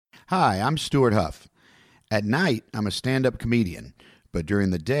Hi, I'm Stuart Huff. At night, I'm a stand-up comedian, but during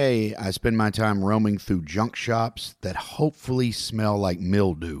the day, I spend my time roaming through junk shops that hopefully smell like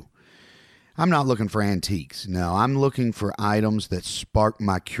mildew. I'm not looking for antiques. No, I'm looking for items that spark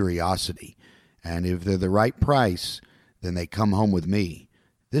my curiosity. And if they're the right price, then they come home with me.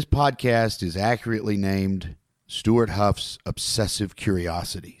 This podcast is accurately named Stuart Huff's Obsessive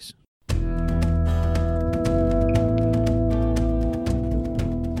Curiosities.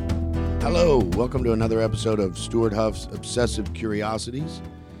 Hello, welcome to another episode of Stuart Huff's Obsessive Curiosities.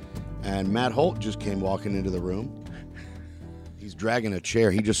 And Matt Holt just came walking into the room. He's dragging a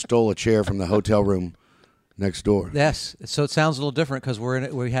chair. He just stole a chair from the hotel room next door. Yes, so it sounds a little different because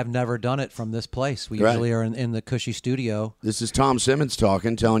we have never done it from this place. We usually are in the cushy studio. This is Tom Simmons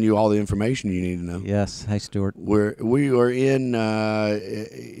talking, telling you all the information you need to know. Yes, hi Stuart. We are in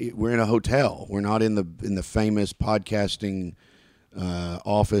we're in a hotel. We're not in the famous podcasting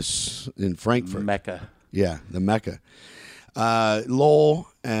office in Frankfurt. Mecca. Yeah, the Mecca. Lowell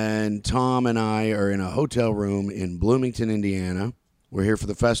and Tom and I are in a hotel room in Bloomington, Indiana. We're here for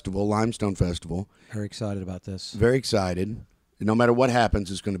the festival, Limestone Festival. Very excited about this. Very excited. No matter what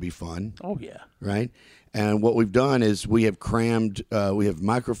happens, it's going to be fun. Oh, yeah. Right? And what we've done is we have crammed, we have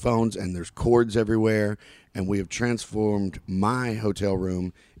microphones and there's cords everywhere, and we have transformed my hotel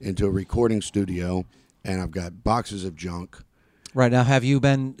room into a recording studio, and I've got boxes of junk. Right now, you're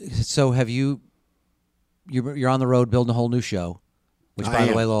on the road building a whole new show, which, by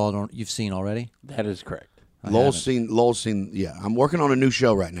the way, Lowell, you've seen already? That is correct. Lowell's seen, yeah. I'm working on a new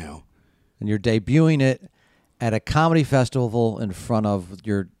show right now. And you're debuting it at a comedy festival in front of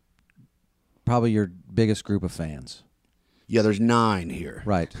probably your biggest group of fans. Yeah, there's 9 here.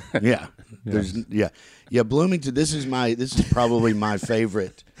 Right. Yeah. Yes. Yeah, Bloomington, this is probably my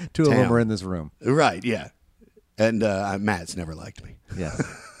favorite. Two town. of them are in this room. Right, yeah. And Matt's never liked me. Yes.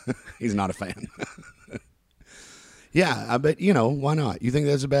 He's not a fan. Yeah, I bet, why not? You think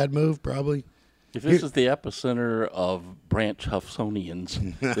that's a bad move? Probably. If this is the epicenter of branch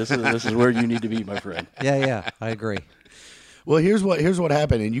Huffsonians, this is where you need to be, my friend. Yeah, I agree. Well, here's what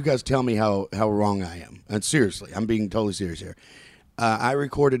happened, and you guys tell me how wrong I am. And seriously, I'm being totally serious here. I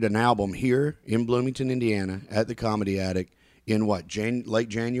recorded an album here in Bloomington, Indiana, at the Comedy Attic in late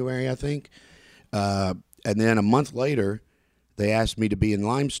January, I think. And then a month later, they asked me to be in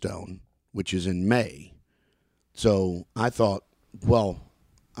Limestone, which is in May. So I thought, well,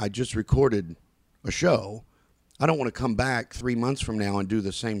 I just recorded a show. I don't want to come back 3 months from now and do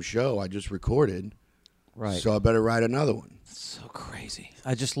the same show I just recorded. Right. So I better write another one. So crazy.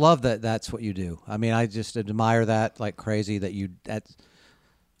 I just love that that's what you do. I mean, I just admire that like crazy that you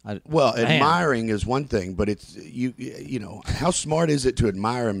admiring is one thing, but it's how smart is it to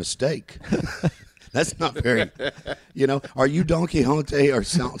admire a mistake? That's not very, are you Don Quixote or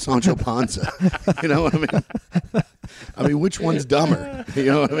Sancho Panza? You know what I mean? I mean, which one's dumber? You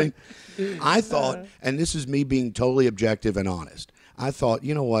know what I mean? I thought, and this is me being totally objective and honest, I thought,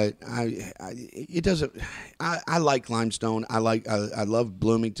 you know what, I like Limestone, I love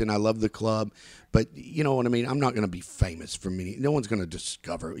Bloomington, I love the club, but you know what I mean, I'm not going to be famous for me. No one's going to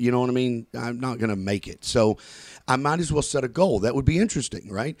discover, you know what I mean? I'm not going to make it. So I might as well set a goal. That would be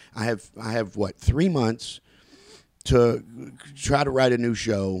interesting, right? I have 3 months to try to write a new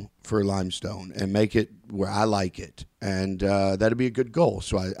show for Limestone and make it where I like it. And that'd be a good goal.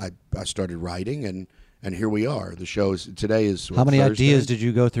 So I started writing, and here we are. The show today is How many Thursday? ideas did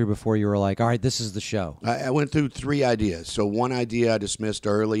you go through before you were like, all right, this is the show? I went through 3 ideas. So one idea I dismissed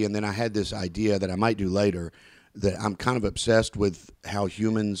early, and then I had this idea that I might do later that I'm kind of obsessed with how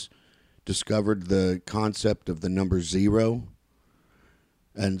humans discovered the concept of the number 0.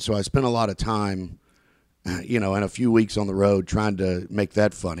 And so I spent a lot of time, and a few weeks on the road trying to make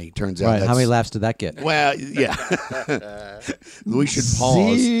that funny. Turns out right. How many laughs did that get? Well, yeah. We should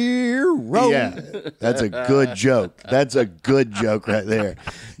pause. 0. Yeah, that's a good joke. That's a good joke right there.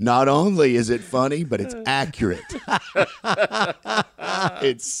 Not only is it funny, but it's accurate.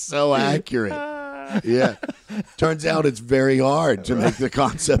 It's so accurate. Yeah. Turns out it's very hard to make the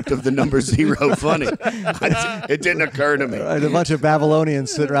concept of the number 0 funny. It didn't occur to me. Right, a bunch of Babylonians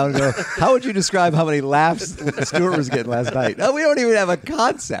sit around and go, how would you describe how many laughs Stuart was getting last night? No, we don't even have a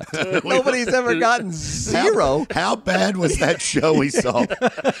concept. Nobody's ever gotten 0. How bad was that show we saw?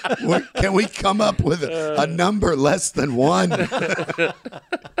 Can we come up with a number less than 1?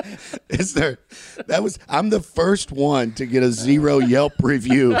 I'm the first one to get a 0 Yelp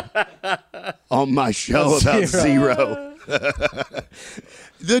review on my show about 0.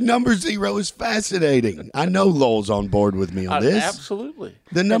 The number 0 is fascinating. I know Lowell's on board with me on this. Absolutely.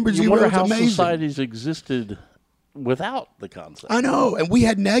 The number 0 is wonder how amazing. societies existed without the concept. I know, and we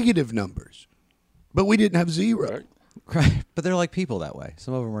had negative numbers, but we didn't have zero. Right? Right. But they're like people that way.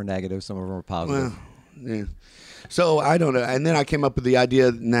 Some of them are negative, some of them are positive. Well, yeah. So I don't know, and then I came up with the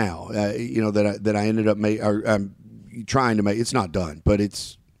idea now, that I ended up trying to make. It's not done, but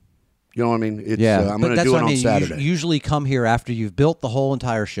it's, you know what I mean. It's, I'm going to do it on Saturday. You usually come here after you've built the whole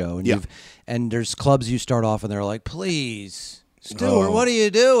entire show, and and there's clubs you start off, and they're like, please, Stuart, what are you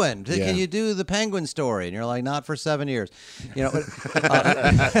doing? Yeah. Can you do the Penguin story? And you're like, not for 7 years. You know,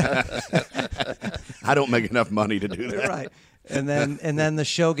 I don't make enough money to do that. right. And then the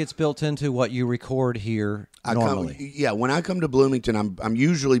show gets built into what you record here normally. When I come to Bloomington, I'm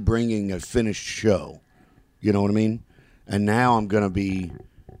usually bringing a finished show. You know what I mean? And now I'm going to be,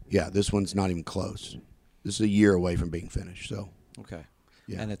 this one's not even close. This is a year away from being finished. So Okay.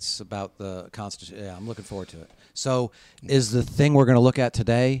 Yeah. And it's about the Constitution. Yeah, I'm looking forward to it. So is the thing we're going to look at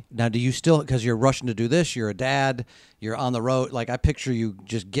today, now do you still, because you're rushing to do this, you're a dad, you're on the road, like I picture you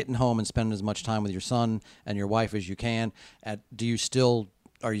just getting home and spending as much time with your son and your wife as you can. Are you still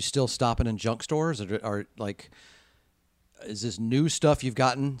stopping in junk stores, or like, is this new stuff you've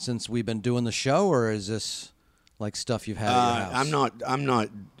gotten since we've been doing the show, or is this like stuff you've had at your house? I'm not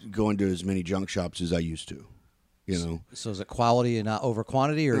going to as many junk shops as I used to. You know. So is it quality and not over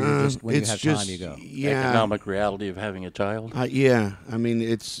quantity, or you just when you have time you go? Yeah. Economic reality of having a child. Yeah, I mean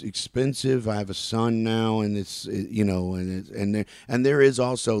it's expensive. I have a son now, and and there is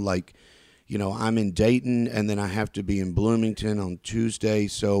also like, I'm in Dayton, and then I have to be in Bloomington on Tuesday.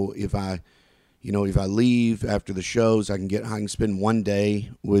 So if I leave after the shows, I can spend one day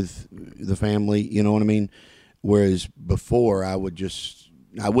with the family. You know what I mean? Whereas before, I wouldn't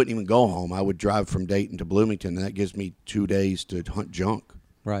even go home. I would drive from Dayton to Bloomington, and that gives me 2 days to hunt junk.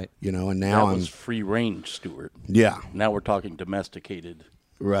 Right. And now that was free range, Stuart. Yeah. Now we're talking domesticated.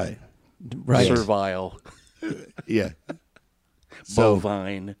 Right. Servile. Yeah.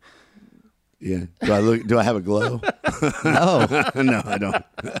 Bovine. Yeah. Do I have a glow? No. No, I don't.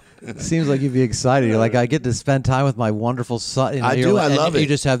 It seems like you'd be excited. You're like, I get to spend time with my wonderful son. I do. I love it. You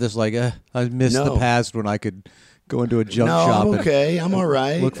just have this like, I miss the past when I could go into a junk shop. I'm okay. I'm all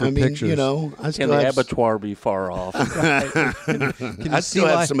right. Look for pictures. I still Can the have abattoir be far off? I still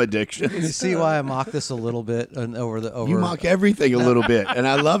have some addictions. Can you see why I mock this a little bit? You mock everything a little bit, and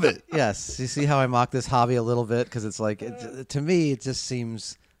I love it. Yes. You see how I mock this hobby a little bit? Because it's like, to me, it just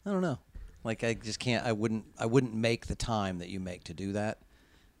seems, I don't know. Like I just can't. I wouldn't make the time that you make to do that.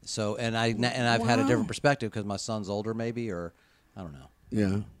 So I've had a different perspective because my son's older, maybe, or I don't know.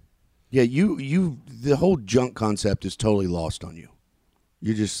 Yeah, yeah. The whole junk concept is totally lost on you.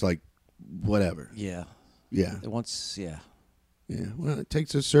 You're just like, whatever. Yeah. Yeah. Yeah. Well, it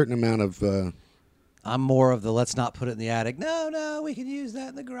takes a certain amount of. I'm more of the let's not put it in the attic. No, we can use that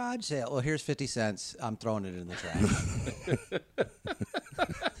in the garage sale. Well, here's 50 cents. I'm throwing it in the trash.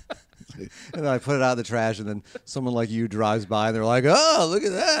 And then I put it out of the trash, and then someone like you drives by, and they're like, "Oh, look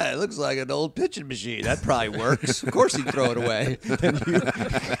at that! It looks like an old pitching machine. That probably works. Of course, he'd throw it away." Then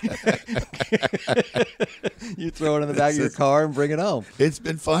you throw it in the back of your car and bring it home. It's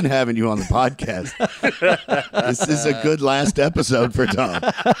been fun having you on the podcast. This is a good last episode for Tom.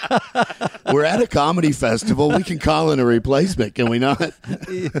 We're at a comedy festival. We can call in a replacement, can we not?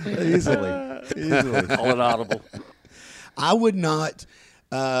 Easily. All inaudible. I would not.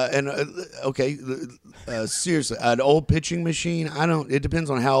 Seriously, an old pitching machine. It depends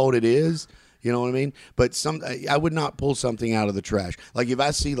on how old it is. You know what I mean? But I would not pull something out of the trash. Like if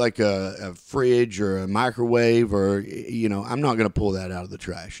I see like a fridge or a microwave, or I'm not going to pull that out of the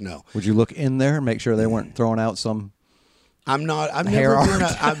trash. No. Would you look in there and make sure they weren't throwing out some? I'm not. I've hair never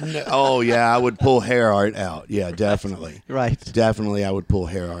been. art. Oh yeah, I would pull hair art out. Yeah, definitely. Right. Definitely, I would pull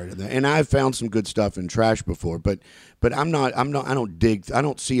hair art in there. And I've found some good stuff in trash before, but I'm not. I don't dig. I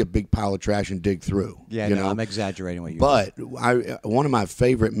don't see a big pile of trash and dig through. Yeah, you know? I'm exaggerating what you. But one of my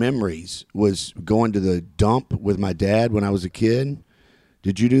favorite memories was going to the dump with my dad when I was a kid.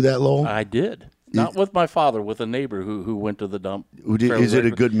 Did you do that, Lowell? I did. Not with my father, with a neighbor who went to the dump. Is it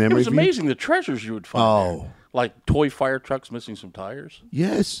a good memory? It was for you? amazing the treasures you would find there. Like toy fire trucks missing some tires.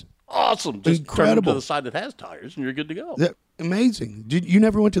 Yes. Awesome. Just Incredible. turn them to the side that has tires and you're good to go. Amazing. You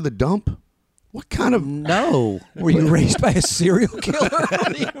never went to the dump? What kind of... No. Were you raised by a serial killer?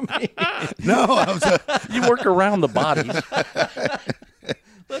 What do you mean? No, I was... You work around the bodies.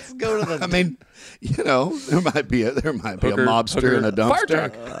 Let's go to the... I mean, there might be a mobster in a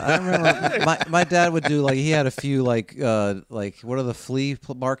dumpster. I remember my dad would do he had a few like what are the flea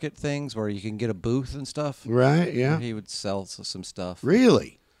market things where you can get a booth and stuff. Right, yeah. He would sell some stuff.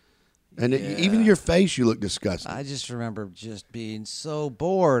 Really? And even your face, you look disgusting. I just remember just being so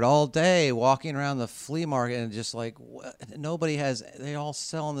bored all day, walking around the flea market, and just like nobody has. They all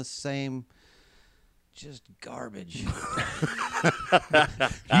selling the same, just garbage.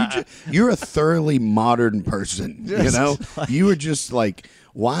 You're a thoroughly modern person. You know, you were just like,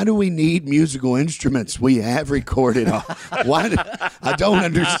 why do we need musical instruments? We have recorded. I don't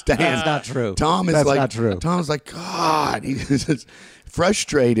understand. That's not true. That's not true. Tom's like, God, he's just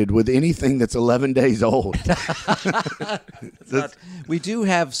frustrated with anything that's 11 days old. We do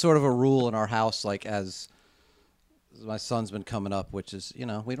have sort of a rule in our house, like as my son's been coming up, which is,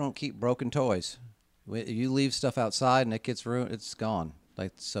 we don't keep broken toys. You leave stuff outside and it gets ruined, it's gone.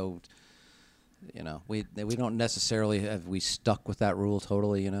 Like, so, we don't necessarily have we stuck with that rule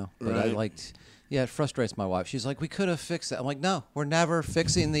totally, But Right. it frustrates my wife. She's like, we could have fixed that. I'm like, no, we're never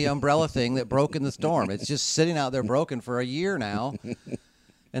fixing the umbrella thing that broke in the storm. It's just sitting out there broken for a year now.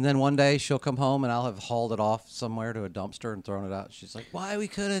 And then one day she'll come home and I'll have hauled it off somewhere to a dumpster and thrown it out. She's like, why we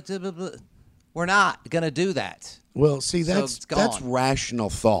could have, we're not going to do that. Well, see, that's it's gone. rational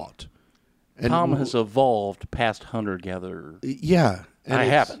thought. And Tom has evolved past hunter-gatherer. Yeah. And I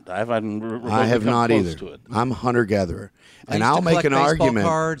it's- haven't. I haven't. I have come not close either. To it. I'm a hunter-gatherer. I And used I'll to make collect an baseball argument.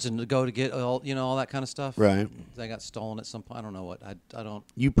 cards and go to get all that kind of stuff. Right. They got stolen at some point. I don't know what. I don't.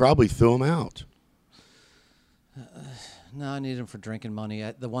 You probably threw them out. No, I need them for drinking money.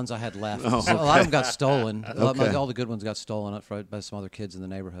 The ones I had left. Oh, So a lot of them got stolen. Okay. All the good ones got stolen by some other kids in the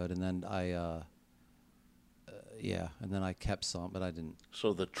neighborhood, and then and then I kept some, but I didn't.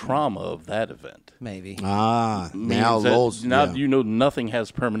 So the trauma of that event. Maybe. Now means that Lowell's now yeah. you know nothing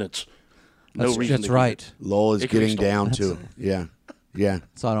has permanence. No reason. That's to right. keep Lowell is It could be getting down to it. Yeah. Yeah.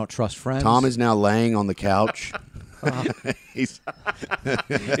 So I don't trust friends. Tom is now laying on the couch. He's,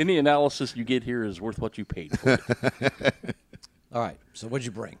 it. Any analysis you get here is worth what you paid for. it. All right. So what'd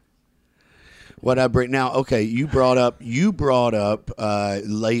you bring? what I bring now? Okay, you brought up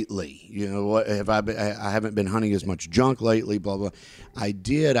lately. You know what? Have I been? I haven't been hunting as much junk lately. Blah blah. I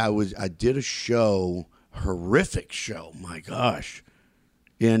did a show, horrific show. My gosh,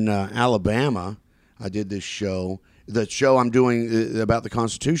 in Alabama. I did this show. The show I'm doing about the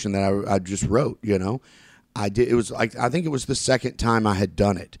Constitution that I just wrote. You know. I did. It was like I think it was the second time I had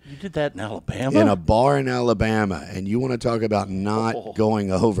done it You did that in Alabama? in a bar in Alabama, and you want to talk about not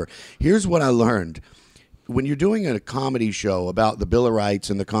going over. Here's what I learned: when you're doing a comedy show about the Bill of Rights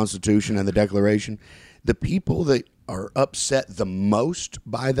and the Constitution and the Declaration, the people that are upset the most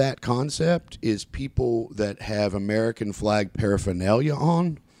by that concept is people that have American flag paraphernalia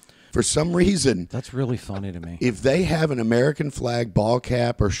on. For some reason, That's really funny to me. if they have an American flag ball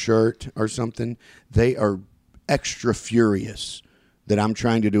cap or shirt or something, they are extra furious that I'm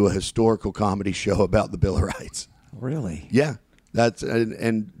trying to do a historical comedy show about the Bill of Rights. Really? Yeah. That's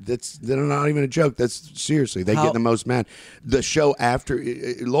not even a joke. That's seriously, they How- get the most mad. The show after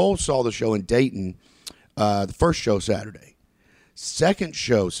Lowell saw the show in Dayton, the first show Saturday. Second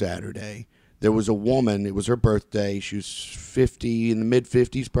show Saturday, there was a woman. It was her birthday. She was 50, in the mid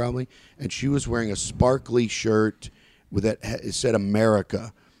 50s probably, and she was wearing a sparkly shirt with it said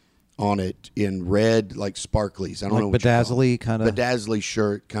America on it in red, like sparklies. I don't know Like what you call bedazzly it. kind of. Bedazzly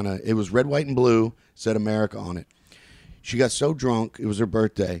shirt, kind of. It was red, white, and blue. Said America on it. She got so drunk. It was her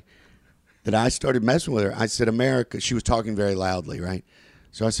birthday that I started messing with her. I said, America. She was talking very loudly, right?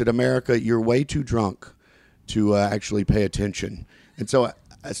 So I said, America, you're way too drunk to actually pay attention. And so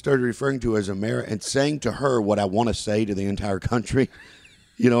I started referring to her as America and saying to her what I want to say to the entire country.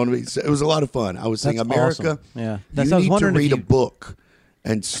 You know what I mean? So it was a lot of fun. I was saying, That's America, awesome. Yeah. you That's- I was need to wondering if read a you- book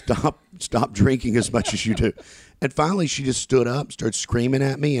and stop drinking as much as you do. And finally, she just stood up, started screaming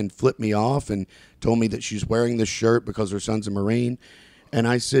at me, and flipped me off, and told me that she's wearing this shirt because her son's a Marine. And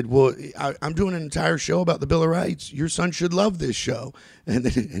I said, "Well, I'm doing an entire show about the Bill of Rights. Your son should love this show."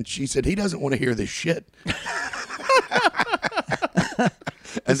 And she said, "He doesn't want to hear this shit."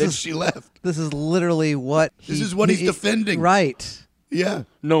 And then she left. This is literally what. This is what he's defending. Right. Yeah,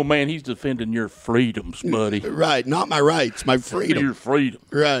 No, man, he's defending your freedoms, buddy. right. Not my rights, my freedom. Your freedom.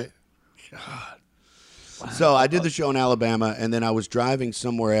 Right. God. So I did the show in Alabama, and then I was driving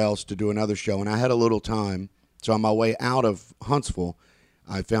somewhere else to do another show, and I had a little time. So on my way out of Huntsville,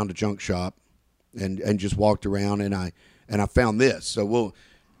 I found a junk shop, and just walked around, and I found this. So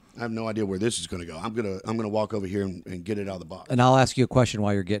I have no idea where this is going to go. I'm gonna walk over here and get it out of the box. And I'll ask you a question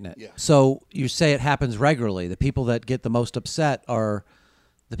while you're getting it. Yeah. So you say it happens regularly. The people that get the most upset are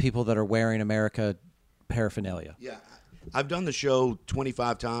the people that are wearing America paraphernalia. Yeah, I've done the show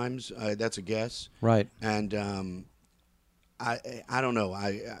 25 times. That's a guess. Right. And I don't know.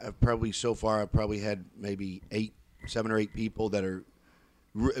 I've probably so far I've probably had maybe 7 or 8 people that are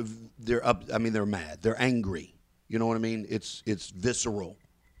they're up. I mean, they're mad. They're angry. You know what I mean? It's visceral.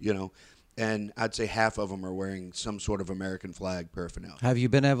 You know, and I'd say half of them are wearing some sort of American flag paraphernalia. Have you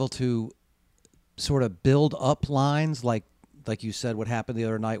been able to sort of build up lines like you said what happened the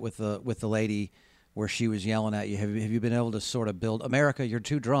other night with the lady where she was yelling at you? Have you been able to sort of build America? You're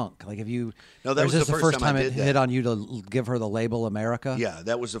too drunk. Like, have you? No, that was this the first time I it did that. hit on you to give her the label America? Yeah,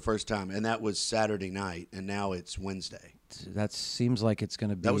 that was the first time, and that was Saturday night, and now it's Wednesday. That seems like it's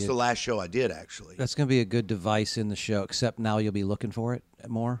going to be. That was the last show I did, actually. That's going to be a good device in the show, except now you'll be looking for it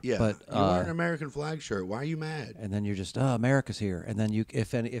more. Yeah, but you wear an American flag shirt. Why are you mad? and then you're just, America's here, and then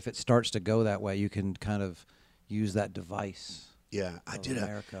if it starts to go that way, you can kind of use that device. Yeah, I did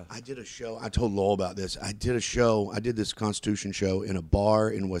America. a show. I told Lowell about this. I did this Constitution show in a bar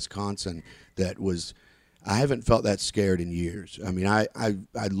in Wisconsin that was. I haven't felt that scared in years. I mean, I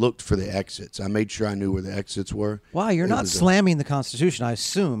looked for the exits. I made sure I knew where the exits were. Why? You're not slamming the Constitution, I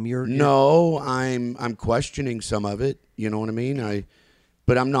assume. No, I'm questioning some of it. You know what I mean?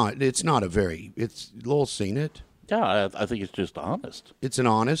 But I'm not. It's not a very. It's Lowell's seen it. Yeah, I think it's just honest. It's an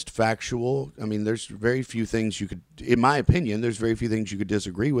honest, factual. I mean, there's very few things you could, in my opinion, there's very few things you could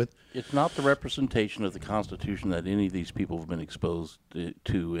disagree with. It's not the representation of the Constitution that any of these people have been exposed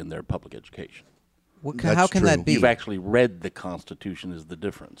to in their public education. How can that be? You've actually read the Constitution is the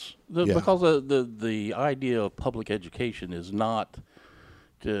difference. Yeah. Because the idea of public education is not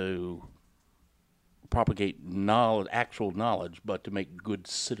to propagate actual knowledge, but to make good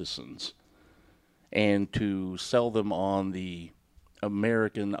citizens and to sell them on the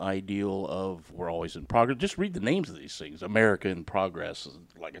American ideal of we're always in progress. Just read the names of these things. America in Progress is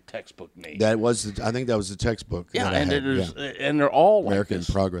like a textbook name. I think that was the textbook. Yeah, that and they're all American like this.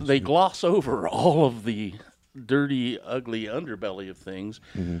 Progress. They gloss over all of the dirty, ugly underbelly of things.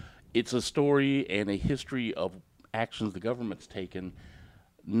 Mm-hmm. It's a story and a history of actions the government's taken,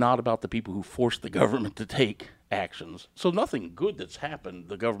 not about the people who forced the government to take actions. So nothing good that's happened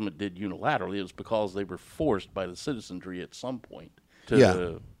the government did unilaterally. It was because they were forced by the citizenry at some point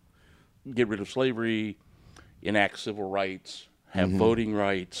to get rid of slavery, enact civil rights, have voting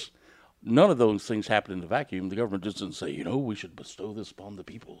rights. None of those things happened in the vacuum. The government just didn't say, we should bestow this upon the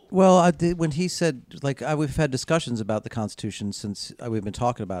people. Well, when he said, we've had discussions about the Constitution since we've been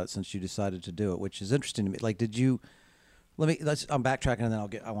talking about it since you decided to do it, which is interesting to me. Like, did you? I'm backtracking, and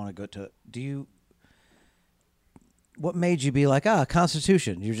then I want to go to. What made you be like,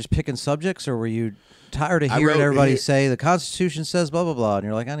 Constitution? You're just picking subjects, or were you tired of hearing everybody say the Constitution says blah blah blah, and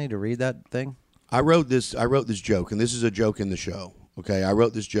you're like, I need to read that thing? I wrote this joke, and this is a joke in the show. Okay, I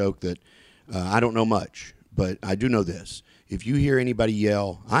wrote this joke that I don't know much, but I do know this: if you hear anybody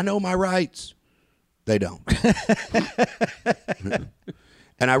yell, "I know my rights," they don't.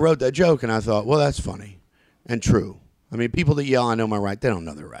 And I wrote that joke, and I thought, well, that's funny and true. I mean, people that yell, "I know my right," they don't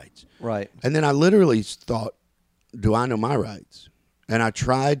know their rights. Right. And then I literally thought, do I know my rights? And I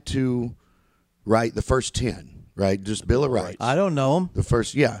tried to write the first 10, right? Just Bill of Rights. I don't know them. The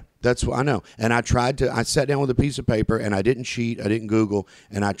first, that's what I know. And I sat down with a piece of paper, and I didn't cheat, I didn't Google,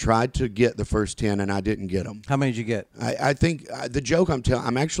 and I tried to get the first 10, and I didn't get them. How many did you get? I think the joke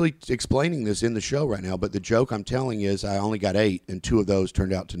I'm actually explaining this in the show right now, but the joke I'm telling is I only got 8, and 2 of those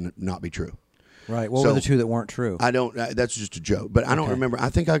turned out to not be true. Right. What were the 2 that weren't true? I don't. That's just a joke. But I don't remember. I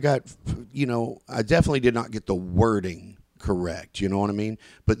think I got. I definitely did not get the wording correct. You know what I mean?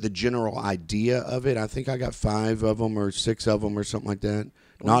 But the general idea of it, I think I got 5 of them or 6 of them or something like that.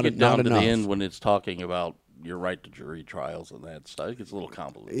 Not enough. To the enough. end when it's talking about your right to jury trials and that stuff, it gets a little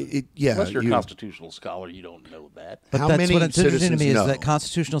convoluted. Unless you're a constitutional scholar, you don't know that. But How that's many what's interesting to me know? is that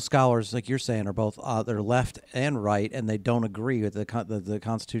constitutional scholars, like you're saying, are both they're left and right, and they don't agree with the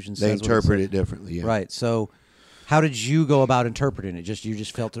Constitution. They says interpret it differently. Yeah. Right. So, how did you go about interpreting it? You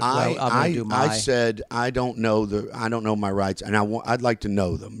just felt it. I'm going to do my. I said I don't know my rights, and I'd like to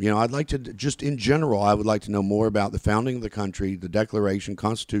know them. I'd like to just in general. I would like to know more about the founding of the country, the Declaration,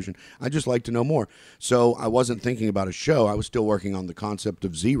 Constitution. I just like to know more. So I wasn't thinking about a show. I was still working on the concept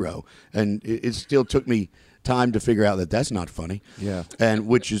of zero, and it still took me time to figure out that that's not funny. Yeah, and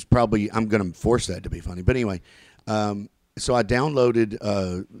which is probably I'm going to force that to be funny. But anyway. So I downloaded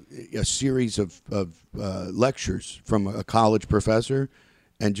a series of lectures from a college professor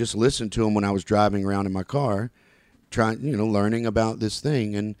and just listened to them when I was driving around in my car, learning about this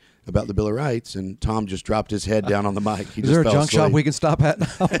thing and about the Bill of Rights. And Tom just dropped his head down on the mic. Is there a junk shop we can stop at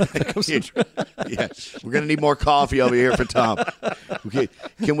now? Yeah, we're going to need more coffee over here for Tom. Okay.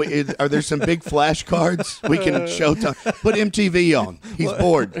 Are there some big flashcards we can show Tom? Put MTV on. He's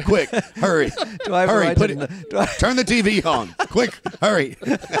bored. Quick, hurry. Do I have hurry, turn the TV on. Quick, hurry.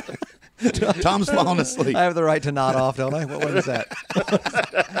 Tom's falling asleep. I have the right to nod off, don't I? What is that?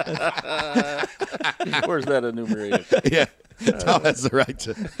 Where's that enumerated? Yeah. Tom has the right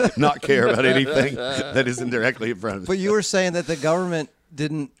to not care about anything that isn't directly in front of him. But you were saying that the government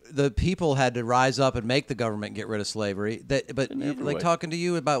the people had to rise up and make the government get rid of slavery. But every like way. talking to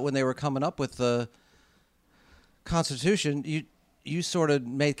you about when they were coming up with the Constitution, you sort of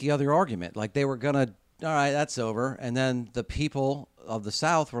make the other argument. Like they were going to, all right, that's over. And then the people of the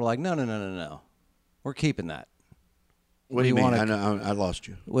South were like, no. We're keeping that. What do you mean? wanna- I lost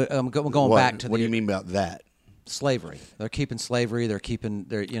you. I'm going What? back to What the do you mean about that? slavery. They're keeping slavery. They're keeping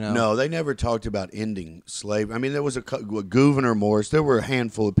their, No, they never talked about ending slavery. I mean, there was a Gouverneur Morris. There were a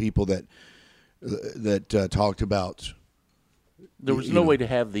handful of people that talked about, There was no way to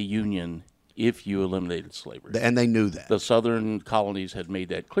have the Union if you eliminated slavery. and they knew that. The southern colonies had made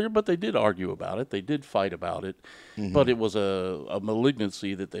that clear, but they did argue about it. They did fight about it, but it was a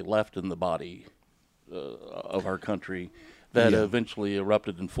malignancy that they left in the body of our country that Yeah. eventually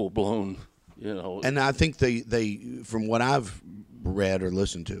erupted in full blown. And I think they from what I've read or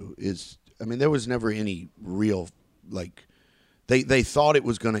listened to is, I mean, there was never any real, like, they thought it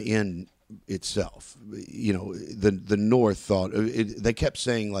was going to end itself. The North thought they kept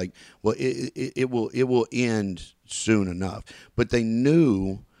saying like, well, it will end soon enough, but they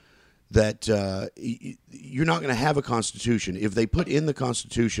knew that you're not going to have a constitution if they put in the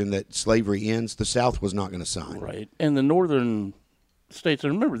Constitution that slavery ends. The South was not going to sign. Right. And the northern states,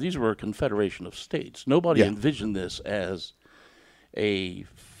 and remember, these were a confederation of states. Nobody Yeah. envisioned this as a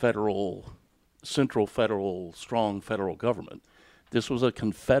central federal, strong federal government. This was a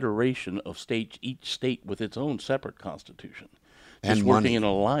confederation of states, each state with its own separate constitution, just And working money. in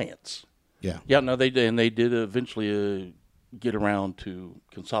alliance. Yeah. Yeah, no, they did eventually get around to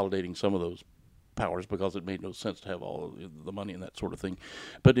consolidating some of those powers because it made no sense to have all of the money and that sort of thing.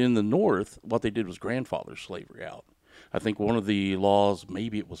 But in the North, what they did was grandfather slavery out. I think one of the laws,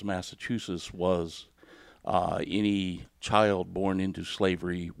 maybe it was Massachusetts, was any child born into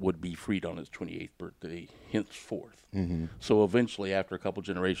slavery would be freed on his 28th birthday henceforth. Mm-hmm. So eventually, after a couple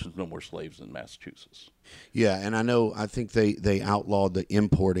generations, no more slaves in Massachusetts. Yeah, and I think they outlawed the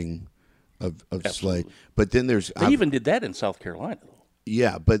importing of slaves. But then there's They even did that in South Carolina, though.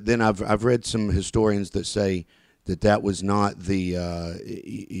 yeah, but then I've read some historians that say that was not the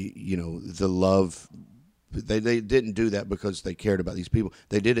the love. They didn't do that because they cared about these people.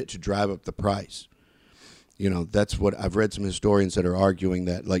 They did it to drive up the price. That's what I've read. Some historians that are arguing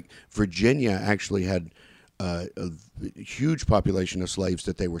that, like, Virginia actually had a huge population of slaves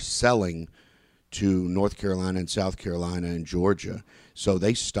that they were selling to North Carolina and South Carolina and Georgia. So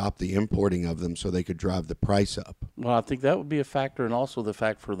they stopped the importing of them so they could drive the price up. Well, I think that would be a factor, and also the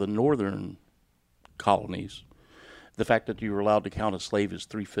fact for the northern colonies, the fact that you were allowed to count a slave as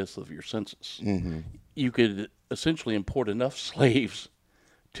 3/5 of your census. Mm-hmm. You could essentially import enough slaves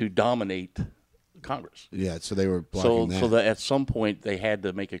to dominate Congress. Yeah, so they were blocking that. So that at some point they had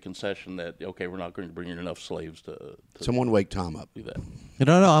to make a concession that, okay, we're not going to bring in enough slaves to Someone wake Tom up. do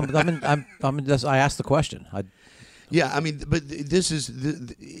that. I'm just, I asked the question. Yeah, I mean, but this is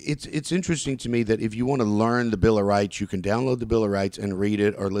it's interesting to me that if you want to learn the Bill of Rights, you can download the Bill of Rights and read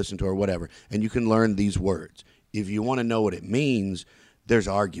it or listen to it or whatever, and you can learn these words. If you want to know what it means, there's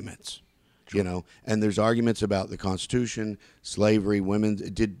arguments. And there's arguments about the Constitution, slavery, women.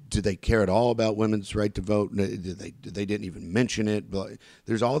 Did they care at all about women's right to vote? They didn't even mention it. But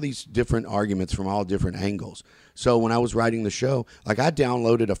there's all these different arguments from all different angles. So when I was writing the show, like, I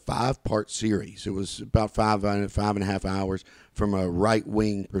downloaded a 5-part series. It was about 5.5 hours from a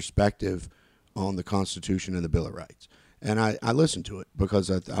right-wing perspective on the Constitution and the Bill of Rights. And I listened to it because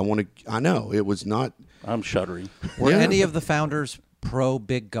I know it was not. I'm shuddering. Were Yeah. any of the founders pro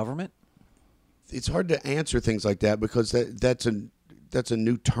big government? It's hard to answer things like that because that's a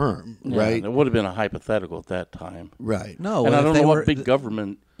new term, Yeah, right? It would have been a hypothetical at that time. Right. No, And I if don't they know were- what big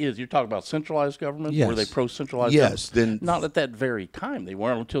government is. You're talking about centralized government? Yes. Were they pro-centralized Yes, government? then- Not at that very time. They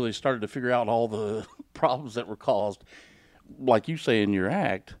weren't until they started to figure out all the problems that were caused, like you say in your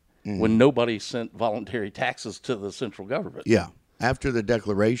act, when nobody sent voluntary taxes to the central government. Yeah. After the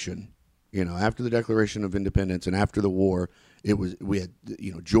Declaration, after the Declaration of Independence and after the war, we had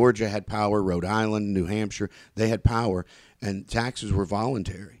Georgia had power, Rhode Island, New Hampshire, they had power, and taxes were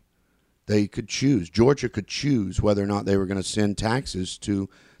voluntary. They could choose. Georgia could choose whether or not they were going to send taxes to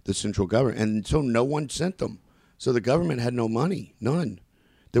the central government, and so no one sent them. So the government had no money, none.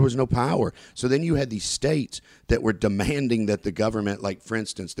 There was no power. So then you had these states that were demanding that the government, like, for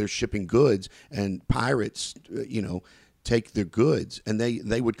instance, they're shipping goods and pirates, take their goods, and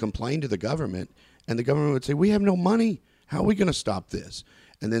they would complain to the government, and the government would say, we have no money. How are we going to stop this?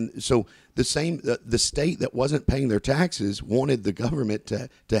 And then, so the state that wasn't paying their taxes wanted the government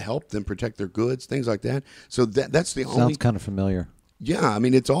to help them protect their goods, things like that. So that's the only. Sounds kind of familiar. Yeah, I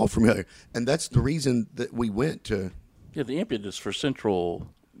mean, it's all familiar, and that's the reason that we went to. Yeah, the impetus for central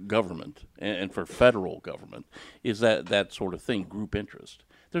government and for federal government is that sort of thing, group interest.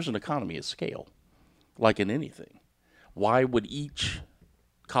 There's an economy of scale, like in anything. Why would each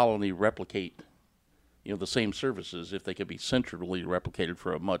colony replicate, the same services if they could be centrally replicated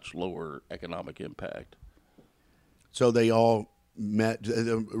for a much lower economic impact? So they all met.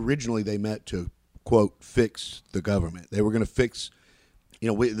 Originally, they met to quote fix the government. They were going to fix.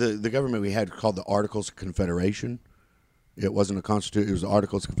 The government we had called the Articles of Confederation. It wasn't a constitution. It was the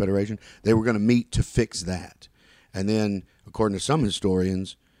Articles of Confederation. They were going to meet to fix that. And then, according to some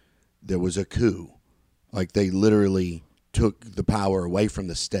historians, there was a coup. Like they literally took the power away from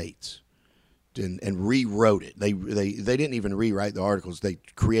the states and rewrote it. They didn't even rewrite the Articles. They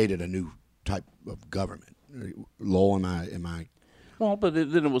created a new type of government. Lowell, am I? Well, but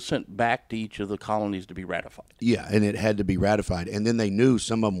then it was sent back to each of the colonies to be ratified. Yeah, and it had to be ratified. And then they knew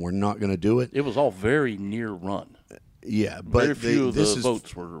some of them were not going to do it. It was all very near run. Yeah, but very few of the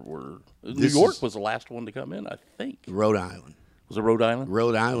votes were. New York was the last one to come in, I think. Rhode Island. Was it Rhode Island?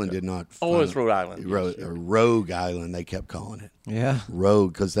 Rhode Island did not. Oh, it's Rhode Island. Rogue Island, they kept calling it. Yeah.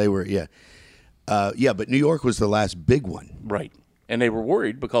 Rogue, because they were, but New York was the last big one. Right. And they were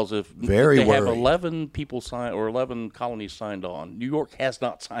worried because if Very they have worried. 11 people signed or 11 colonies signed on, New York has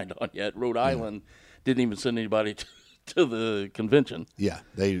not signed on yet. Rhode Island didn't even send anybody to the convention. Yeah,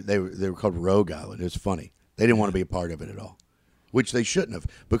 they were called Rogue Island. It's funny. They didn't want to be a part of it at all, which they shouldn't have,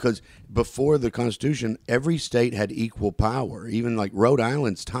 because before the Constitution, every state had equal power. Even like Rhode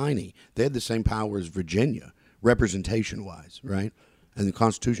Island's tiny. They had the same power as Virginia, representation-wise, right? And the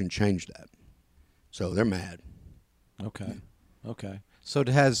Constitution changed that. So they're mad. Okay. So it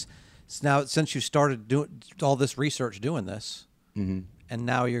has now, since you started doing all this research, doing this, and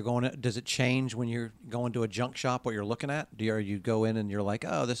now you're going. Does it change when you're going to a junk shop what you're looking at? Or you go in and you're like,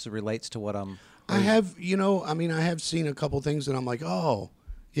 oh, this relates to what I'm. I have, I have seen a couple things that I'm like, oh,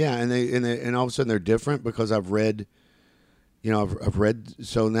 yeah, and all of a sudden they're different because I've read, I've read.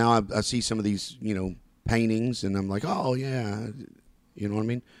 So now I see some of these, paintings, and I'm like, oh yeah, you know what I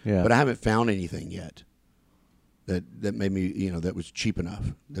mean? Yeah. But I haven't found anything yet that made me, that was cheap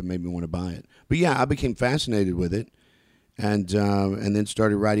enough that made me want to buy it. But yeah, I became fascinated with it, and then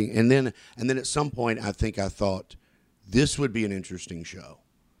started writing, and then at some point I thought this would be an interesting show.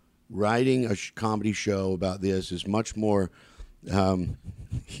 Writing a comedy show about this is much more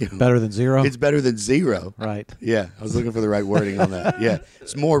better than zero. It's better than zero. Right. Yeah, I was looking for the right wording on that. Yeah,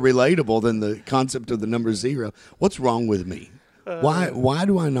 it's more relatable than the concept of the number zero. What's wrong with me? Why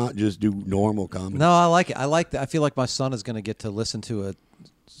do I not just do normal comedy? No, I like it. I like that. I feel like my son is going to get to listen to a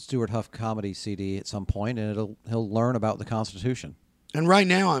Stuart Huff comedy CD at some point, and he'll learn about the Constitution. And right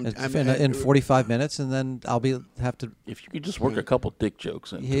now I'm in 45 minutes, and then I'll have to. If you could just work a couple dick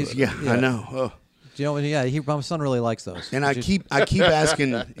jokes into it. Yeah, I know. Oh. My son really likes those. And I keep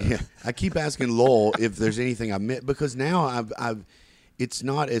asking, I keep asking Lowell if there's anything I missed, because now it's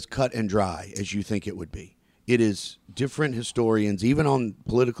not as cut and dry as you think it would be. It is different historians, even on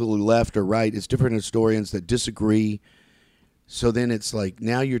politically left or right. It's different historians that disagree. So then it's like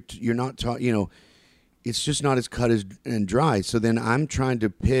now you're not talking. It's just not as cut and dry. So then I'm trying to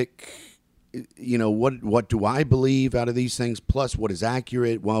pick, what do I believe out of these things, plus what is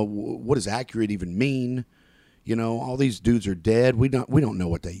accurate. Well, what does accurate even mean? All these dudes are dead. We don't know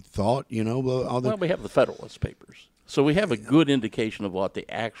what they thought. Well, we have the Federalist Papers, so we have a good indication of what the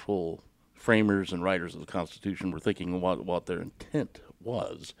actual framers and writers of the Constitution were thinking, what their intent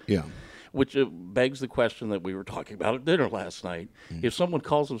was. Yeah. Which begs the question that we were talking about at dinner last night. Mm-hmm. If someone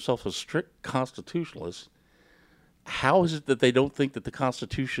calls himself a strict constitutionalist, how is it that they don't think that the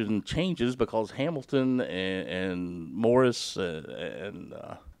Constitution changes because Hamilton and Morris and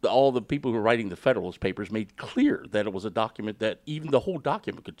all the people who were writing the Federalist Papers made clear that it was a document that even the whole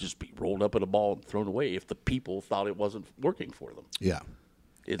document could just be rolled up in a ball and thrown away if the people thought it wasn't working for them. Yeah.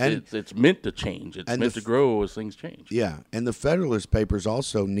 It's meant to change. It's meant to grow as things change. Yeah, and the Federalist Papers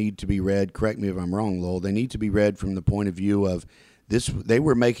also need to be read, correct me if I'm wrong, Lowell, they need to be read from the point of view of this. They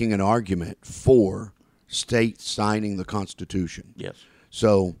were making an argument for states signing the Constitution. Yes.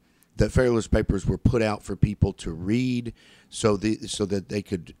 So the Federalist Papers were put out for people to read so that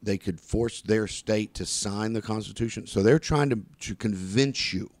they could force their state to sign the Constitution. So they're trying to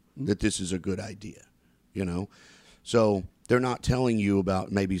convince you that this is a good idea, So they're not telling you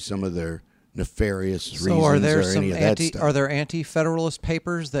about maybe some of their nefarious So reasons are there or some any of that stuff. are there anti-federalist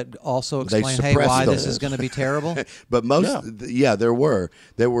papers that also They explain, hey, why suppressed this those. is going to be terrible? But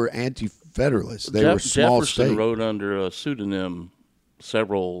there were anti-federalists. They were small Jefferson state. wrote under a pseudonym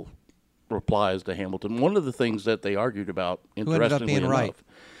several replies to Hamilton. One of the things that they argued about, ended up interestingly being enough, right?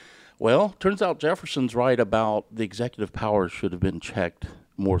 well, turns out Jefferson's right about the executive powers should have been checked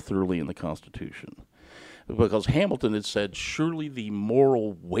more thoroughly in the Constitution. Because Hamilton had said, surely the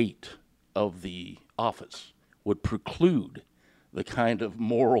moral weight of the office would preclude the kind of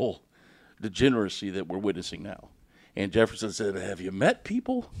moral degeneracy that we're witnessing now. And Jefferson said, have you met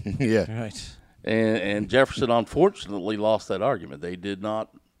people? Yeah. Right. And Jefferson, unfortunately, lost that argument. They did not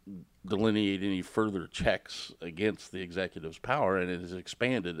delineate any further checks against the executive's power, and it has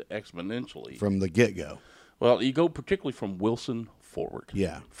expanded exponentially. From the get-go. Well, you go particularly from Wilson forward.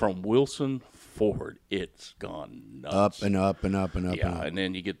 Yeah. From Wilson forward, it's gone nuts. Up and up and up and up Yeah, and up. and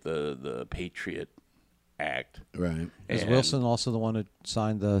then you get the Patriot Act. Right. Is And- Wilson also the one who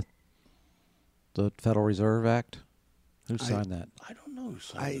signed the Federal Reserve Act? Who signed that? I don't know who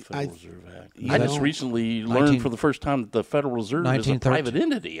signed the I- Federal Reserve Act. you I just know- recently 19 learned for the first time that the Federal Reserve is a 1913 private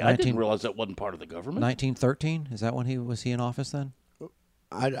entity. I 19 didn't realize that wasn't part of the government. 1913? Is that when was he in office then?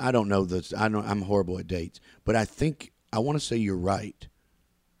 I don't know this. I'm horrible at dates, but I want to say you're right.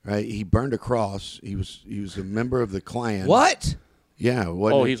 Right? He burned a cross. He was a member of the Klan. What? Yeah.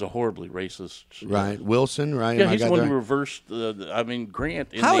 Oh, he's a horribly racist. right. Wilson. Right. Yeah, Am I he's the got one that? who reversed.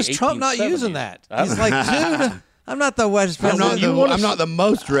 Grant. In How the is Trump not 1870s. using that? He's like, dude, I'm not the West I'm not, president. I'm not the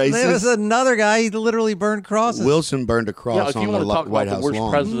most There was racist. another guy. He literally burned crosses. Wilson burned a Yeah, cross if you on want the to talk White about House the worst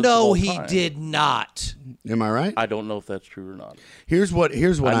lawn. presidents of No, all he time, did not. Am I right? I don't know if that's true or not. Here's what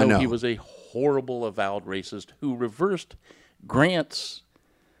I know. He was a horrible, avowed racist who reversed Grant's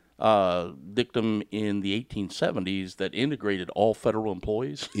dictum in the 1870s that integrated all federal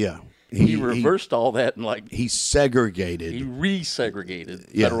employees. Yeah. He reversed all that and He segregated he resegregated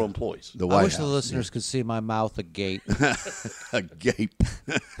Yeah. federal employees. the I White wish House. the listeners could see my mouth agape. A gape.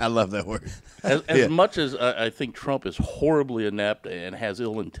 I love that word. As much as I think Trump is horribly inept and has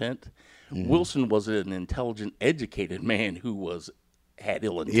ill intent, Mm-hmm. Wilson was an intelligent, educated man who had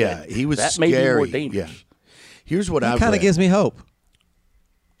ill intent. Yeah, he was that scary. made him more dangerous. Yeah. Here's what It I've kind read. of gives me hope.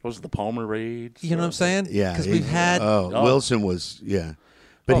 Was it the Palmer raids? You know what I'm saying? Yeah, Because we've had. Wilson was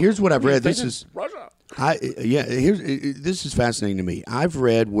But here's what I've read. This is Russia. this is fascinating to me. I've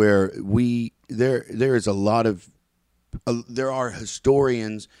read where there is a lot of there are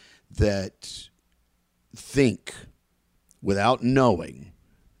historians that think without knowing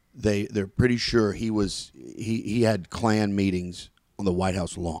they're pretty sure he had Klan meetings on the White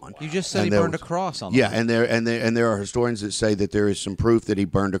House lawn. You just said And he there burned a was- cross on the Yeah, lawn. and there are historians that say that there is some proof that he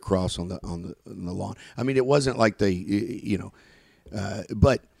burned a cross on the lawn. I mean, it wasn't like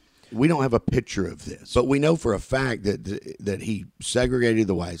but we don't have a picture of this. But we know for a fact that he segregated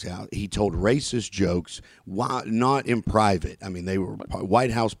the White House. He told racist jokes, not in private. I mean, they were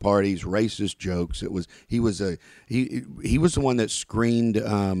White House parties, racist jokes. He was the one that screened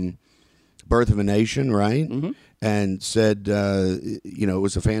Birth of a Nation, right? Mm-hmm. And said, it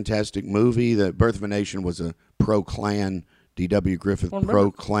was a fantastic movie. That Birth of a Nation was a pro-Klan, D.W. Griffith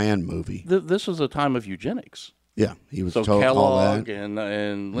pro-Klan movie. This was a time of eugenics. Yeah, he was So told all Kellogg that.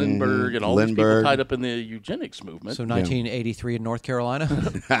 and Lindbergh and all these people Lindbergh. tied up in the eugenics movement. So 1983 in North Carolina.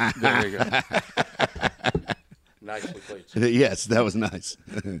 There you go. Nicely played. sir. Yes, that was nice.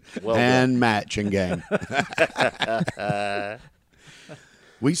 Well and matching game.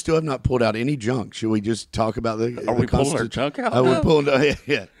 We still have not pulled out any junk. Should we just talk about the? Are we pulling our junk out Are we now? pulling?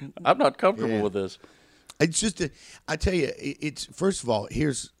 Yeah. I'm not comfortable with this. It's just, I tell you, it's first of all.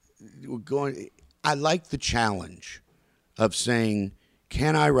 We're going. I like the challenge of saying,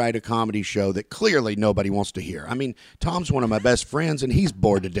 can I write a comedy show that clearly nobody wants to hear? I mean, Tom's one of my best friends, and he's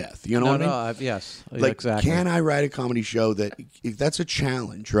bored to death. You know what I mean? Yes, Like, exactly. can I write a comedy show that's a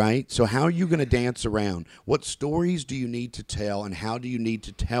challenge, right? So how are you going to dance around? What stories do you need to tell, and how do you need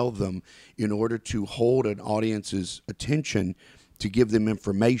to tell them in order to hold an audience's attention to give them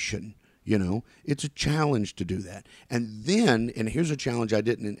information? You know, it's a challenge to do that. And here's a challenge I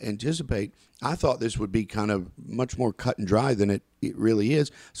didn't anticipate. I thought this would be kind of much more cut and dry than it really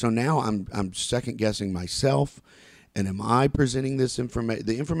is. So now I'm second guessing myself. And am I presenting this information?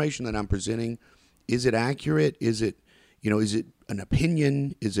 The information that I'm presenting, is it accurate? Is it an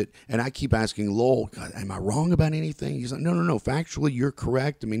opinion? Is it? And I keep asking Lowell, God, am I wrong about anything? He's like, no. Factually, you're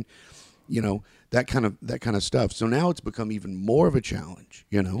correct. I mean, that kind of stuff. So now it's become even more of a challenge.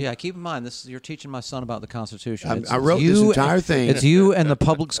 Yeah, keep in mind you're teaching my son about the Constitution. I wrote this entire thing. It's you and the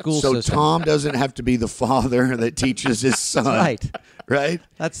public school so system. Tom doesn't have to be the father that teaches his son. Right.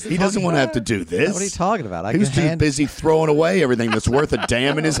 He doesn't want to have to do this. What are you talking about? He was too busy throwing away everything that's worth a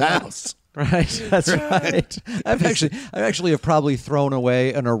damn in his house. Right, that's right. I've actually have probably thrown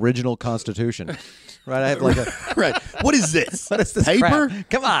away an original Constitution. Right, I have like a right. What is this? What is this paper? crap?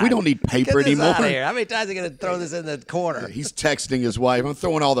 Come on, we don't need paper Get this anymore. out of here. How many times are you going to throw this in the corner? He's texting his wife. I'm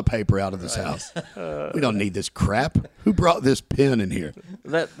throwing all the paper out of this house. We don't need this crap. Who brought this pen in here?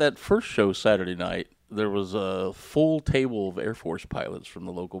 That first show Saturday night, there was a full table of Air Force pilots from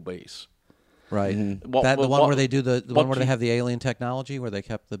the local base. Right. Mm-hmm. The one where they do the one where they have the alien technology, where they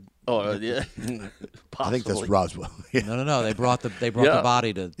kept the. Oh yeah. I think that's Roswell. Yeah. No. They brought the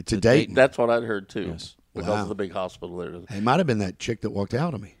body to. To Dayton. That's what I'd heard too. Yes. Because Wow. of the big hospital there. It might have been that chick that walked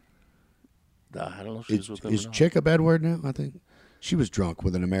out on me. I don't know if she's with them. Is or not. Chick a bad word now? I think she was drunk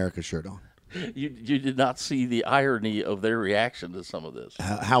with an America shirt on. You did not see the irony of their reaction to some of this.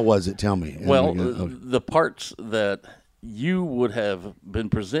 How was it? Tell me. Well, the parts that you would have been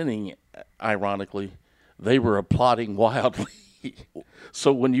presenting, ironically, they were applauding wildly.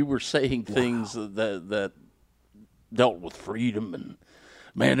 So when you were saying things that dealt with freedom and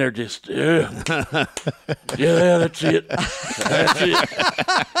man, they're just yeah, that's it. That's it.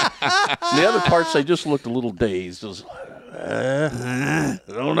 The other parts, they just looked a little dazed. Just, I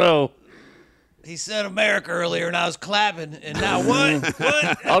don't know. He said America earlier, and I was clapping, and now what?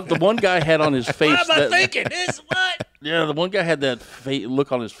 What? The one guy had on his face. What am I thinking? This what? Yeah, the one guy had that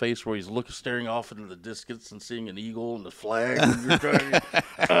look on his face where he's staring off into the distance and seeing an eagle and the flag. And you're trying,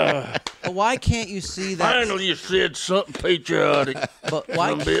 But why can't you see that? finally, you said something patriotic. But why?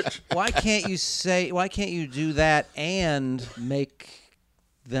 Son of a bitch. Why can't you do that and make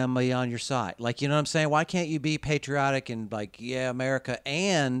them be on your side? Like, you know what I'm saying? Why can't you be patriotic and like, yeah, America,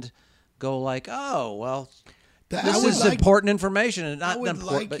 and go like, oh, well, this is important information and not I would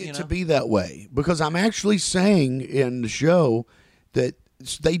important, like but it you know. to be that way because I'm actually saying in the show that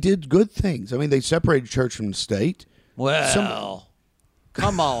they did good things. I mean, they separated church from the state. Well,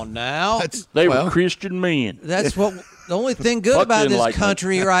 come on now. They were Christian men. That's what. The only thing good Fuck about the this Enlightenment.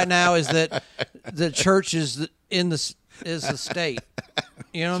 country right now is that the church is is the state.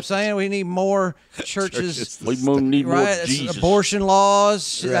 You know what I'm saying? We need more churches. We need more Right? Jesus. Abortion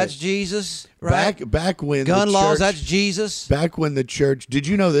laws. Right. That's Jesus. Right? Back when Gun the laws. church, That's Jesus. back when the church. Did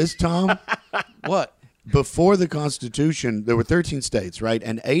you know this, Tom? What? Before the Constitution, there were 13 states, right?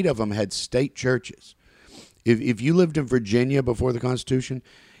 And 8 of them had state churches. If you lived in Virginia before the Constitution,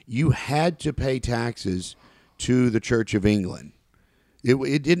 you had to pay taxes to the Church of England.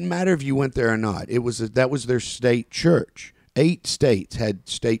 It didn't matter if you went there or not. That was their state church. 8 states had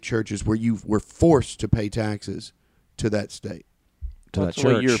state churches where you were forced to pay taxes to that state. That's the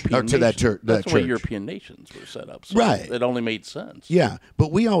way European to that nations- church. That's the way church. European nations were set up. So Right. It only made sense. Yeah,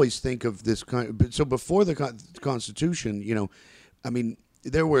 but we always think of this kind. So before the Constitution, I mean,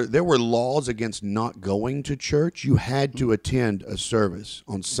 there were laws against not going to church. You had to attend a service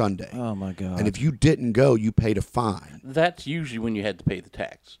on Sunday. Oh my God! And if you didn't go, you paid a fine. That's usually when you had to pay the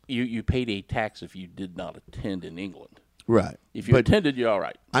tax. You paid a tax if you did not attend in England. Right. If you attended, you're all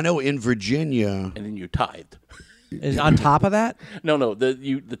right. I know in Virginia. And then you tithed. Is on top of that? No.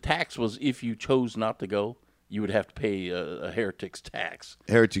 The tax was if you chose not to go, you would have to pay a heretic's tax.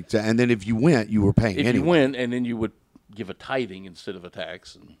 And then if you went, you were paying If anyway. you went, and then you would give a tithing instead of a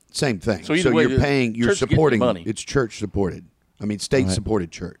tax. And Same thing. So either way, you're paying, you're church getting supporting money. It's church supported. I mean, state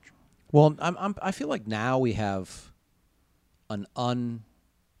supported church. Well, I feel like now we have an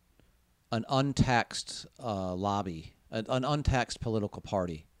untaxed lobby, an untaxed political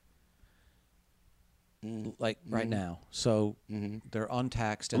party. Like right now, so they're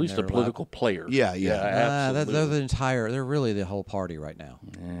untaxed. at least the political players. Yeah. absolutely. They're really the whole party right now.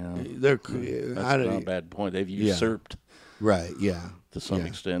 They're That's not a bad point. They've usurped right. Yeah. to some Yeah.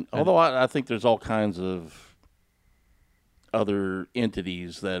 extent. Although I think there's all kinds of other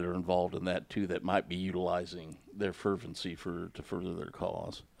entities that are involved in that too that might be utilizing their fervency to further their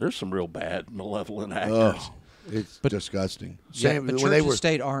cause. There's some real bad, malevolent actors. Oh, it's disgusting. Yeah, Same but when church they and were.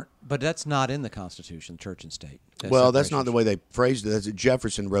 state aren't. But that's not in the Constitution. Church and state. Well, that's not the way they phrased it.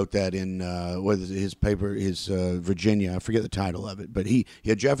 Jefferson wrote that in his paper, his Virginia. I forget the title of it, but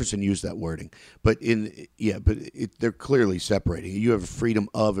Jefferson used that wording. But they're clearly separating. You have freedom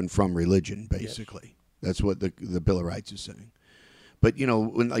of and from religion, basically. Yes. That's what the Bill of Rights is saying. But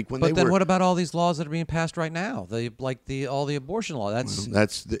what about all these laws that are being passed right now? All the abortion law. That's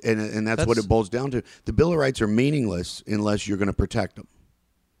that's what it boils down to. The Bill of Rights are meaningless unless you're going to protect them.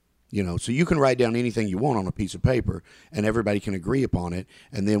 So you can write down anything you want on a piece of paper, and everybody can agree upon it.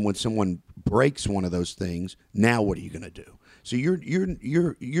 And then when someone breaks one of those things, now what are you going to do? So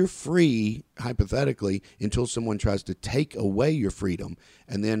you're free hypothetically until someone tries to take away your freedom,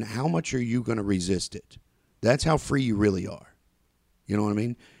 and then how much are you going to resist it? That's how free you really are. You know what I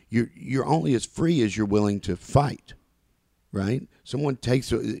mean? You're only as free as you're willing to fight, right? Someone takes,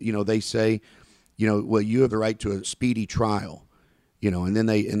 they say, well, you have the right to a speedy trial. And then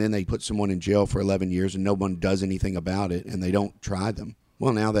they put someone in jail for 11 years and no one does anything about it and they don't try them.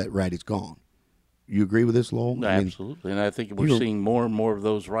 Well, now that right is gone. You agree with this, Lowell? Absolutely. And I think we're seeing more and more of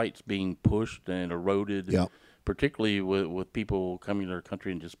those rights being pushed and eroded, particularly with people coming to our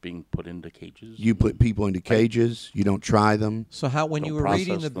country and just being put into cages. You put people into cages. You don't try them. So when you were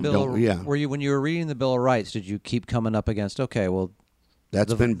reading the bill, when you were reading the Bill of Rights, did you keep coming up against, okay, well,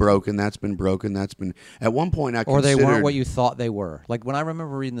 that's been broken. That's been broken. That's been at one point. Or they weren't what you thought they were. Like when I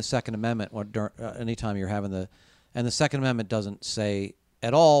remember reading the Second Amendment, anytime you're having and the Second Amendment doesn't say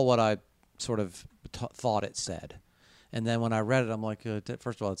at all what I sort of thought it said, and then when I read it, I'm like,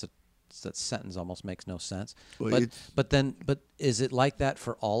 first of all, that sentence almost makes no sense. Well, but is it like that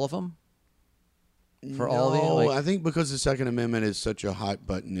for all of them? I think because the Second Amendment is such a hot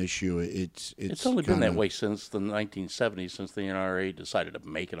button issue, it's only been that way since the 1970s, since the NRA decided to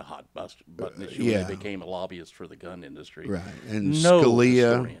make it a hot button issue. Yeah. When they became a lobbyist for the gun industry. Right, and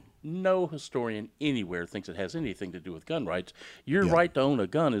Scalia. No historian anywhere thinks it has anything to do with gun rights. Your right to own a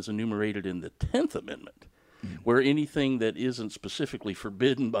gun is enumerated in the 10th Amendment, where anything that isn't specifically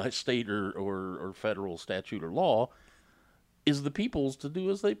forbidden by state or federal statute or law is the people's to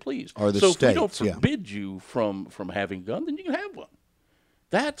do as they please. Or the so states, if we don't forbid you from having a gun, then you can have one.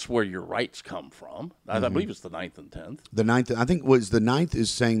 That's where your rights come from. I believe it's the 9th and 10th. The 9th, I think, was the 9th is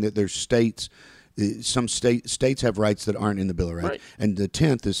saying that there's states. Some states have rights that aren't in the Bill of Rights, right. And the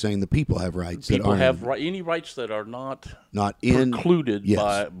 10th is saying the people have rights. People have any rights that are not precluded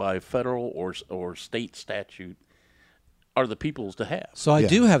by federal or state statute are the people's to have. So I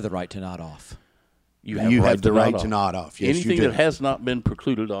do have the right to nod off. You have the right to nod off. Yes, anything that has not been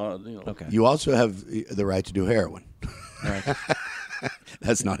precluded on. Okay. You also have the right to do heroin. Right.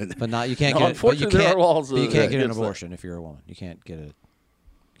 That's not in there. But you can't get. But you can't get an abortion if you're a woman. You can't get a.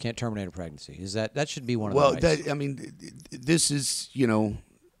 Can't terminate a pregnancy. That should be one of the rights. Well, this is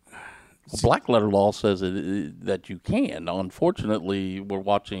black letter law says that you can. Unfortunately, we're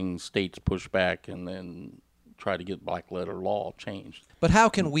watching states push back and then try to get black letter law changed. But how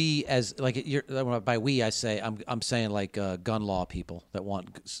can we, by we I say I'm saying like gun law people that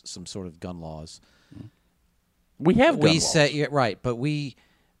want some sort of gun laws. We have gun laws. Say right, but we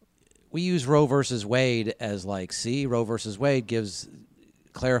use Roe versus Wade as Roe versus Wade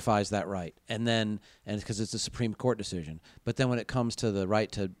clarifies that right, and because it's a Supreme Court decision. But then when it comes to the right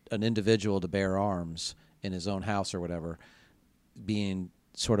to an individual to bear arms in his own house or whatever, being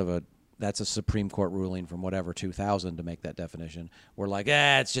sort of that's a Supreme Court ruling from whatever 2000 to make that definition. We're like,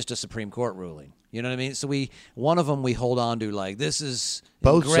 it's just a Supreme Court ruling. You know what I mean? So one of them we hold on to like this is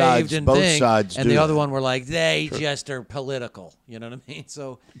both engraved sides, in both thing, sides, and the other one we're like they just are political. You know what I mean?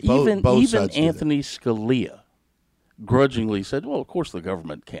 So even Anthony Scalia grudgingly said, well, of course the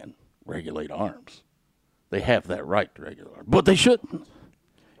government can regulate arms. They have that right to regulate arms. But they shouldn't.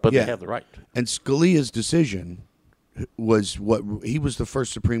 But they have the right. And Scalia's decision was he was the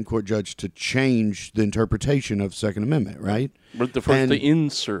first Supreme Court judge to change the interpretation of Second Amendment, right? But the first to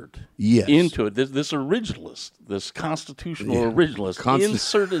insert into it. This originalist, this constitutional originalist,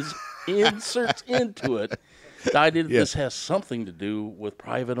 inserts into it the idea that this has something to do with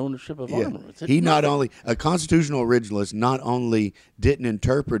private ownership of armaments. He not only, a constitutional originalist, not only didn't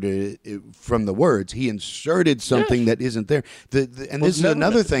interpret it from the words, he inserted something that isn't there. And this is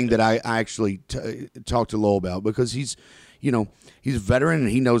another thing that I actually talked to Lowell about, because he's a veteran and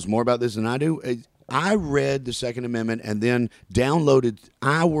he knows more about this than I do. I read the Second Amendment and then downloaded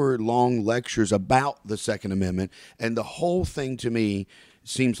hour-long lectures about the Second Amendment, and the whole thing to me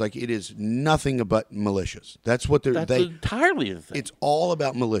seems like it is nothing but malicious. That's what they're. That's entirely the thing. It's all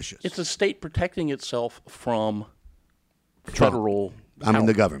about malicious. It's a state protecting itself from federal.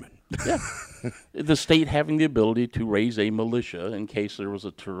 The government. Yeah, the state having the ability to raise a militia in case there was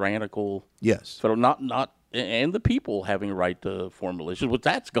a tyrannical. Yes. Federal, not, and the people having a right to form militias, but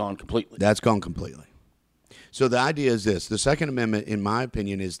that's gone completely. That's gone completely. So the idea is this: the Second Amendment, in my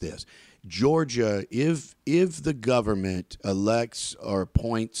opinion, is this. Georgia, if the government elects or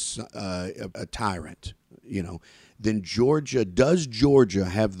appoints a tyrant, then does Georgia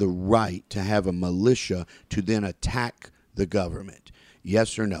have the right to have a militia to then attack the government?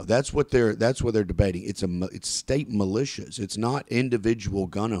 Yes or no? That's what they're debating. It's state militias. It's not individual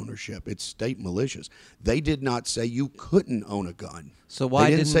gun ownership. It's state militias. They did not say you couldn't own a gun. So why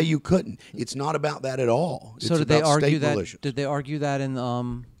they didn't say didn't- you couldn't? It's not about that at all. So it's did they about argue state that? militias. Did they argue that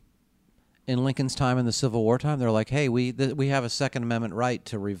in Lincoln's time in the Civil War time? They're like, hey, we have a Second Amendment right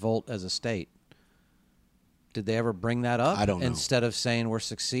to revolt as a state. Did they ever bring that up? I don't know. Instead of saying we're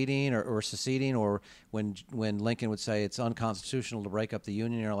seceding or seceding, or when Lincoln would say it's unconstitutional to break up the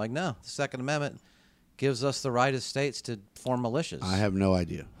Union, you're like, no, the Second Amendment gives us the right as states to form militias. I have no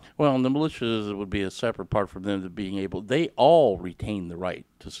idea. Well, and the militias would be a separate part from them to being able. They all retained the right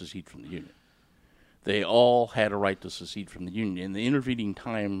to secede from the Union. They all had a right to secede from the Union. In the intervening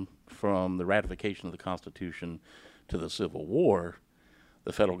time from the ratification of the Constitution to the Civil War,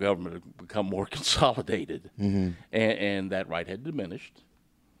 the federal government had become more consolidated, and that right had diminished,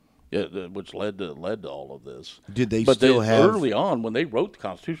 which led to all of this. Did they but still have early on when they wrote the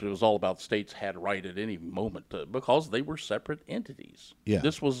Constitution? It was all about states had a right at any moment because they were separate entities. Yeah.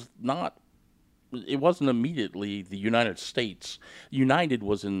 This was not. It wasn't immediately the United States. United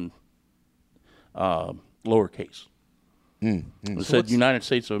was in lowercase. It said United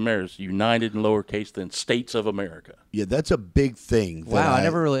States of America, united in lowercase, than States of America. Yeah, that's a big thing. Wow, I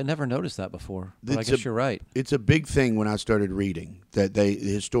never noticed that before. But I guess you're right. It's a big thing when I started reading that the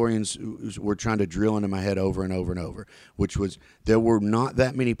historians were trying to drill into my head over and over and over, which was there were not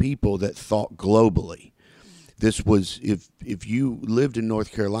that many people that thought globally. This was if you lived in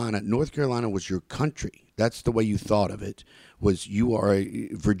North Carolina was your country. That's the way you thought of it. Was you are a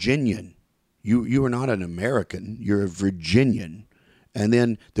Virginian. You are not an American. You're a Virginian. And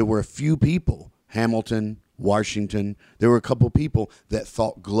then there were a few people, Hamilton, Washington. There were a couple people that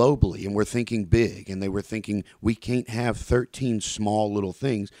thought globally and were thinking big. And they were thinking, we can't have 13 small little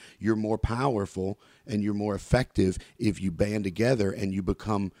things. You're more powerful and you're more effective if you band together and you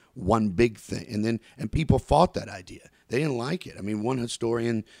become one big thing. And people fought that idea. They didn't like it. I mean, one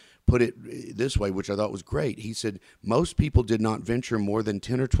historian put it this way, which I thought was great. He said most people did not venture more than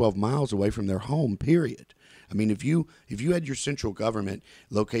 10 or 12 miles away from their home, period. I mean, if you had your central government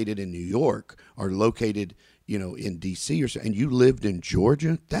located in New York or located, in D.C. or so, and you lived in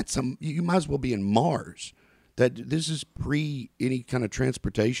Georgia, you might as well be in Mars. That this is pre any kind of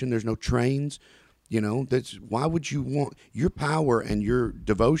transportation. There's no trains. That's why would you want your power and your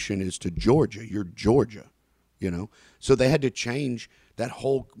devotion is to Georgia. You're Georgia, So they had to change. That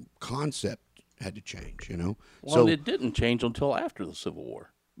whole concept had to change, Well, so it didn't change until after the Civil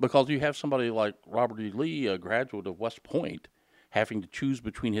War because you have somebody like Robert E. Lee, a graduate of West Point, having to choose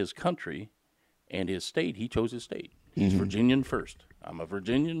between his country and his state. He chose his state. He's Virginian first. I'm a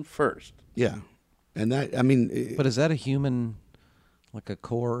Virginian first. yeah, and that I mean, But is that a human, like a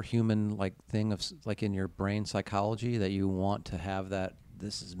core human thing of like in your brain psychology that you want to have that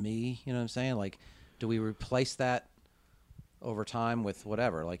this is me? You know what I'm saying? Like, do we replace that over time with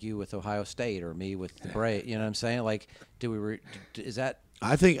whatever, like you with Ohio State or me with the Braves? You know what I'm saying? Like, is that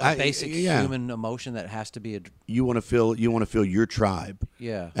I think a basic yeah. human emotion that has to be You want to feel your tribe.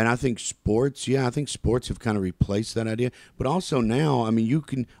 Yeah. And I think sports have kind of replaced that idea. But also now, I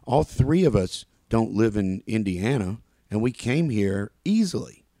mean, all three of us don't live in Indiana, and we came here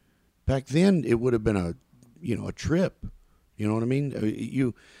easily. Back then, it would have been a trip. You know what I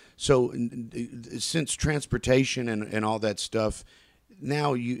mean? So since transportation and all that stuff,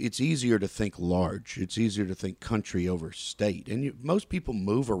 now it's easier to think large. It's easier to think country over state. And most people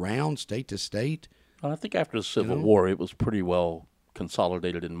move around state to state. I think after the Civil War, it was pretty well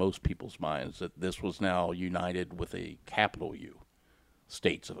consolidated in most people's minds that this was now united with a capital U,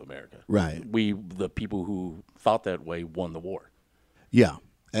 States of America. Right. The people who thought that way, won the war. Yeah.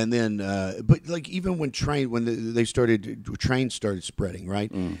 And then, but like even when trains started spreading,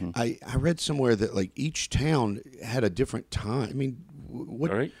 right? Mm-hmm. I read somewhere that like each town had a different time. I mean,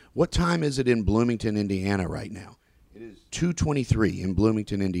 what time is it in Bloomington, Indiana right now? It is 2:23 in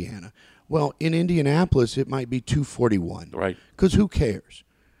Bloomington, Indiana. Well, in Indianapolis, it might be 2:41. Right. Because who cares?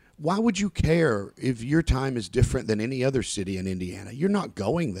 Why would you care if your time is different than any other city in Indiana? You're not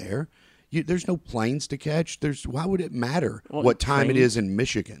going there. There's no planes to catch. Why would it matter what time it is in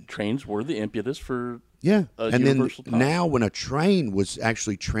Michigan? Trains were the impetus for and then universal time. Now when a train was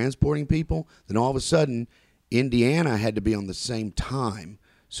actually transporting people, then all of a sudden Indiana had to be on the same time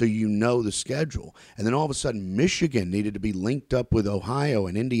so the schedule. And then all of a sudden Michigan needed to be linked up with Ohio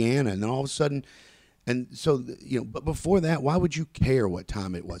and Indiana. And then all of a sudden, and so, but before that, why would you care what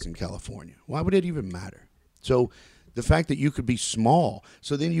time it was in California? Why would it even matter? So the fact that you could be small,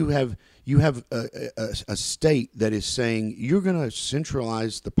 so then you have a state that is saying you're going to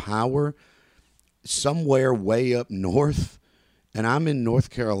centralize the power somewhere way up north, and I'm in North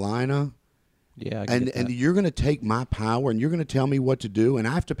Carolina, Yeah, I can get and that. you're going to take my power and you're going to tell me what to do, and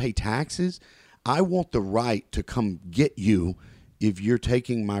I have to pay taxes. I want the right to come get you if you're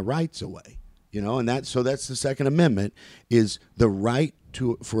taking my rights away. And that's the Second Amendment is the right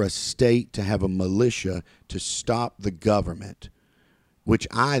for a state to have a militia to stop the government, which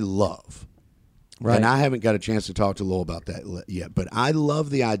I love. Right. And I haven't got a chance to talk to Lowell about that yet, but I love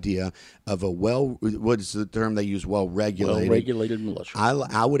the idea of what is the term they use? Well-regulated. Well-regulated militia.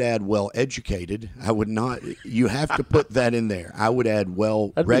 I would add well-educated. I would not. You have to put that in there. I would add That'd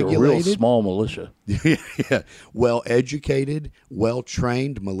well-regulated. be a real small militia. Yeah, well-educated,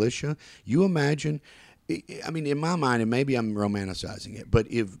 well-trained militia. You imagine? I mean, in my mind, and maybe I'm romanticizing it, but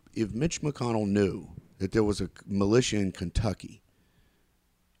if Mitch McConnell knew that there was a militia in Kentucky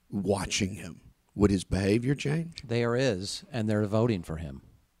watching him, would his behavior change? There is, and they're voting for him.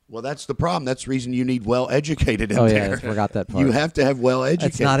 Well, that's the problem. That's the reason you need well-educated in Oh, there. yeah, I forgot that part. You have to have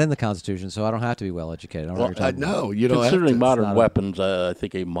well-educated. It's not in the Constitution, so I don't have to be well-educated. I don't know what you're talking about. No, you don't have Considering to. modern weapons, I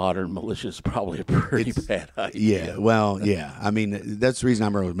think a modern militia is probably a pretty bad idea. Yeah, well, yeah. I mean, that's the reason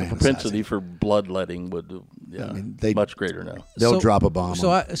I'm romanticizing. Propensity for bloodletting would much greater now. They'll drop a bomb.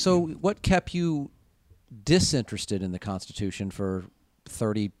 So what kept you disinterested in the Constitution for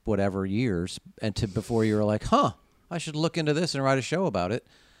 30 whatever years, and before you were like, I should look into this and write a show about it?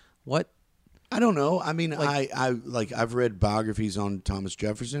 What? I don't know. I mean, I've read biographies on Thomas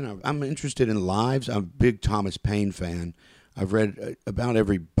Jefferson. I'm interested in lives. I'm a big Thomas Paine fan. I've read about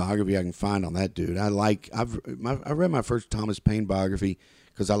every biography I can find on that dude. I read my first Thomas Paine biography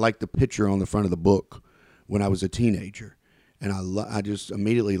because I liked the picture on the front of the book when I was a teenager, and I just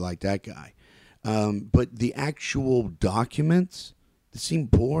immediately liked that guy. But the actual documents, they seem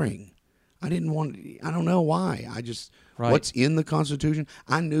boring. I don't know why. What's in the Constitution?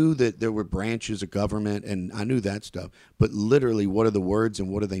 I knew that there were branches of government, and I knew that stuff. But literally, what are the words, and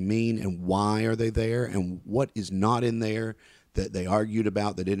what do they mean, and why are they there, and what is not in there that they argued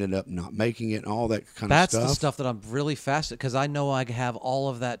about that ended up not making it, and all that kind of stuff. That's the stuff that I'm really fascinated, because I know I have all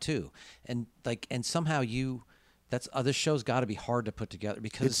of that too. And somehow this show's got to be hard to put together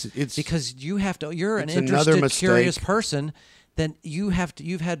because you have to. You're an interested, curious person. Then you've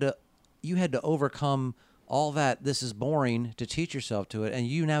had to overcome all that. This is boring to teach yourself to it, and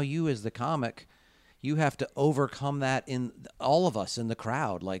you as the comic, you have to overcome that in all of us in the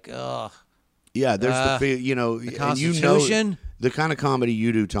crowd. Like, yeah, there's the Constitution. The kind of comedy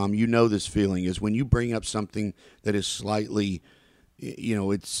you do, Tom. You know this feeling is when you bring up something that is slightly,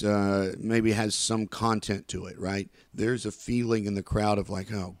 it's maybe has some content to it, right? There's a feeling in the crowd of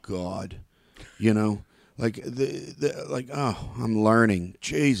like, oh God, Like I'm learning.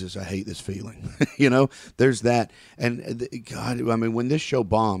 Jesus, I hate this feeling. There's that. And God, I mean, when this show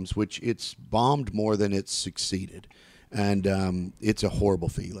bombs, which it's bombed more than it's succeeded, and it's a horrible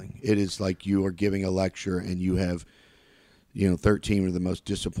feeling. It is like you are giving a lecture and you have, 13 of the most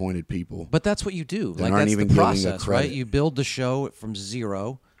disappointed people. But that's what you do. That aren't that's even the giving process, credit. right? You build the show from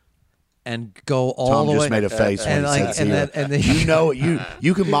zero. And go all Tom the just way. made a face when he said zero. And then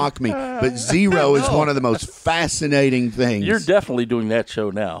you can mock me, but zero is one of the most fascinating things. You're definitely doing that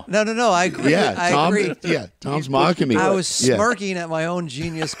show now. No. I agree. Yeah, I agree. Yeah, Tom's mocking me. I was smirking at my own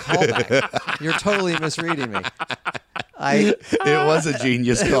genius callback. You're totally misreading me. It was a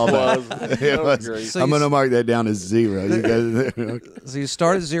genius callback. It was. Great. So I'm going to mark that down as zero. You guys, So you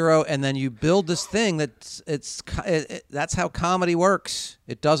start at zero, and then you build this thing that's how comedy works.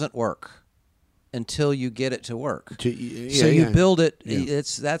 It doesn't work until you get it to work. So you build it. Yeah.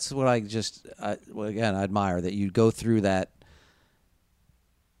 That's what I admire, that you go through that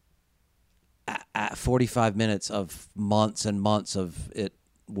 45 minutes of months and months of it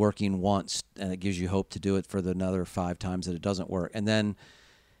working once, and it gives you hope to do it for another 5 times that it doesn't work, and then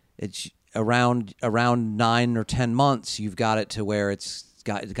it's around 9 or 10 months you've got it to where it's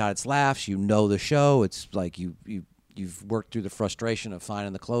got its laughs. The show. It's like you've worked through the frustration of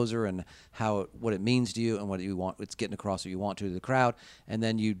finding the closer and what it means to you and what you want. It's getting across what you want to the crowd, and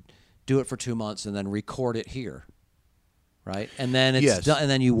then you do it for 2 months and then record it here. Right, and then it's done, and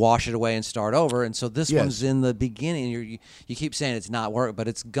then you wash it away and start over. And so this one's in the beginning. You keep saying it's not work, but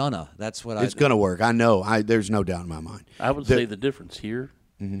it's gonna. That's what it's gonna work. I know. There's no doubt in my mind. I would say the difference here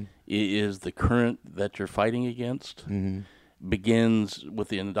is the current that you're fighting against begins with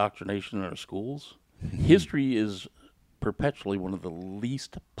the indoctrination in our schools. History is perpetually one of the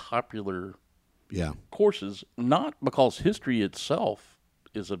least popular courses, not because history itself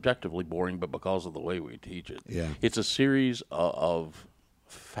is objectively boring, but because of the way we teach it. Yeah. It's a series of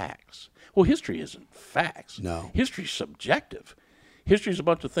facts. Well, history isn't facts. No. History's subjective. History is a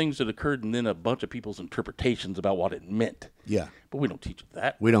bunch of things that occurred and then a bunch of people's interpretations about what it meant. Yeah. But we don't teach it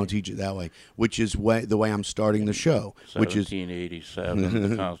that We don't teach it that way, which is the way I'm starting the show, which is 1787,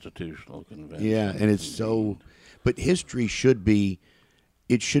 the Constitutional Convention. yeah, and it's so. But history should be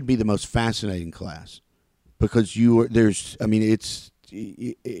the most fascinating class because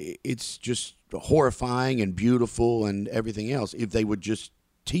it's just horrifying and beautiful and everything else if they would just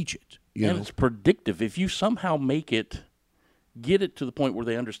teach it. And it's predictive. If you somehow get it to the point where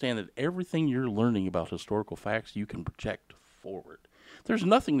they understand that everything you're learning about historical facts you can project forward. There's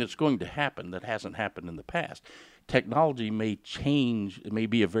nothing that's going to happen that hasn't happened in the past. Technology may change. It may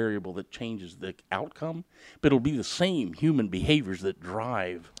be a variable that changes the outcome, but it'll be the same human behaviors that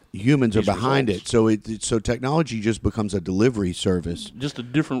drive. Humans are behind results. it, so technology just becomes a delivery service. Just a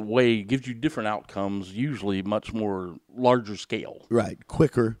different way, gives you different outcomes, usually much more larger scale. Right,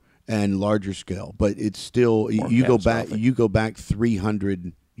 quicker and larger scale, but it's still More you catastrophic. go back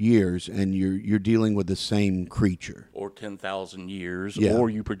 300 years and you're dealing with the same creature. Or 10,000 years, Yeah. or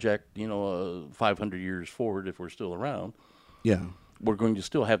you project 500 years forward if we're still around. Yeah. We're going to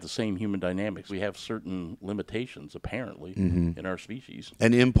still have the same human dynamics. We have certain limitations, apparently, in our species.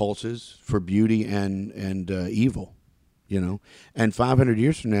 And impulses for beauty and evil, And 500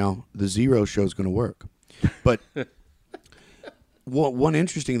 years from now, the zero show is going to work. But one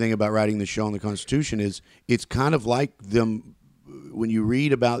interesting thing about writing the show on the Constitution is it's kind of like them. When you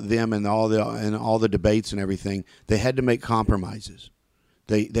read about them and all the debates and everything, they had to make compromises.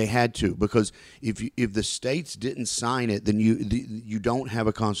 They had to, because if the states didn't sign it, then you don't have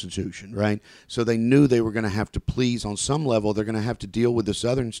a constitution, right? So they knew they were going to have to please on some level. They're going to have to deal with the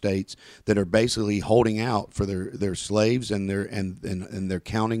southern states that are basically holding out for their slaves and their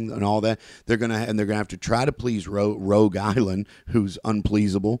counting and all that. They're going to have to try to please Rogue Island, who's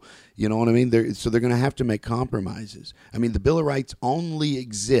unpleasable. You know what I mean? So they're going to have to make compromises. I mean, the Bill of Rights only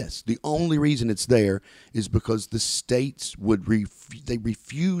exists. The only reason it's there is because the states they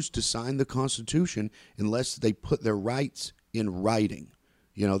refuse to sign the Constitution unless they put their rights in writing.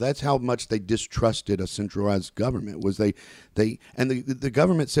 That's how much they distrusted a centralized government. The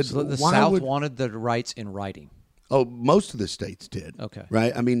government said, So the why South would, wanted the rights in writing. Oh, most of the states did. Okay.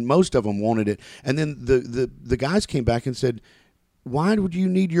 Right? I mean, most of them wanted it. And then the guys came back and said, why would you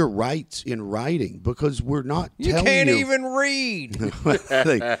need your rights in writing? Because we're not telling you. You can't even read.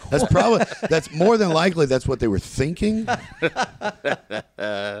 That's more than likely that's what they were thinking.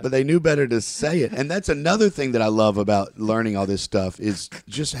 But they knew better to say it. And that's another thing that I love about learning all this stuff is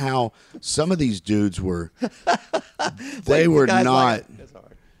just how some of these dudes were. They were not.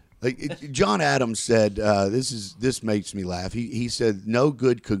 Like John Adams said, this makes me laugh. He said no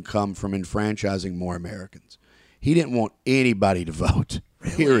good could come from enfranchising more Americans. He didn't want anybody to vote.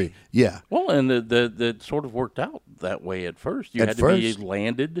 Really? Yeah. Well, and that sort of worked out that way at first. You had to be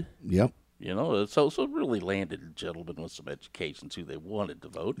landed. Yep. So really landed gentlemen with some educations who they wanted to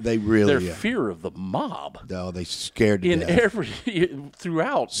vote. They really, their fear of the mob. No, they scared to death.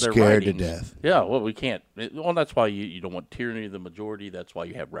 Throughout their Scared to writings. death. Yeah, well, we can't. Well, that's why you don't want tyranny of the majority. That's why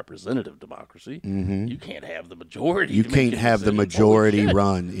you have representative democracy. Mm-hmm. You can't have the majority. You can't have the majority Holy shit.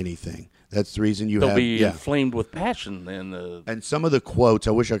 run anything. That's the reason They'll be inflamed with passion. And some of the quotes,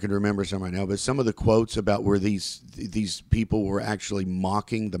 I wish I could remember some right now, but some of the quotes about where these people were actually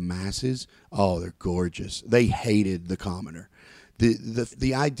mocking the masses, oh, they're gorgeous. They hated the commoner.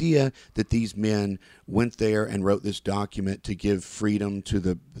 The idea that these men went there and wrote this document to give freedom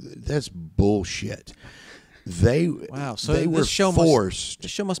to that's bullshit. They Wow. So they were this show forced.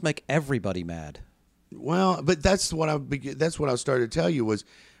 This show must make everybody mad. Well, but that's what I started to tell you was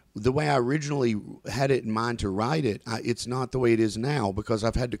the way I originally had it in mind to write it. It's not the way it is now because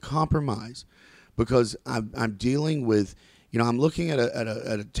I've had to compromise because I'm dealing with. I'm looking at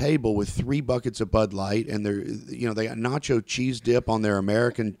a table with 3 buckets of Bud Light, and they got nacho cheese dip on their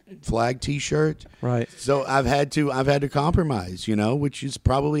American flag T-shirt. Right. So I've had to compromise, which is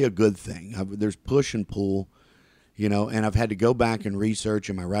probably a good thing. There's push and pull, and I've had to go back and research.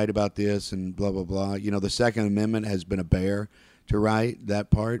 Am I right about this? And blah blah blah. The Second Amendment has been a bear to write that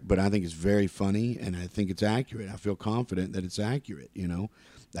part, but I think it's very funny, and I think it's accurate. I feel confident that it's accurate.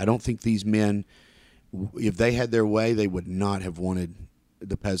 I don't think these men. If they had their way, they would not have wanted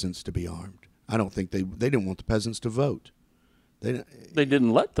the peasants to be armed. I don't think they didn't want the peasants to vote. They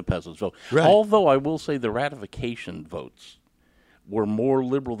didn't let the peasants vote. Right. Although I will say the ratification votes were more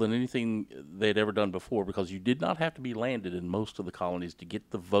liberal than anything they'd ever done before because you did not have to be landed in most of the colonies to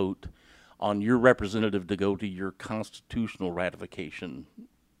get the vote on your representative to go to your constitutional ratification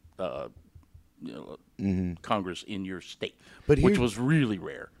Congress in your state, which was really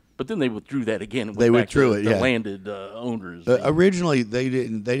rare. But then they withdrew that again. And They went back withdrew to it, the yeah. landed owners. Originally, they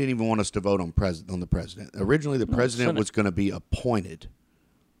didn't even want us to vote on the president. Originally, the president Senate. was going to be appointed.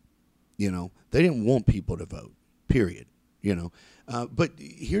 They didn't want people to vote. Period. But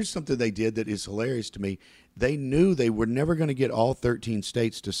here's something they did that is hilarious to me. They knew they were never going to get all 13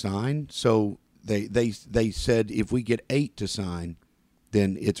 states to sign, so they said if we get 8 to sign,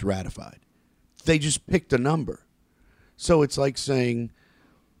 then it's ratified. They just picked a number. So it's like saying,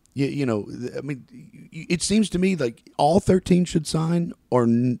 it seems to me like all 13 should sign or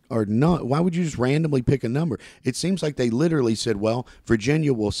not. Why would you just randomly pick a number? It seems like they literally said, well,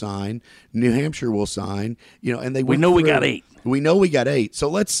 Virginia will sign, New Hampshire will sign, and they We know we got 8. We know we got 8. So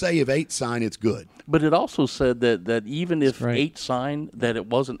let's say if 8 sign, it's good. But it also said that even if right. 8 signed, that it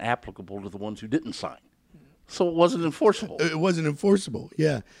wasn't applicable to the ones who didn't sign. So it wasn't enforceable. It wasn't enforceable,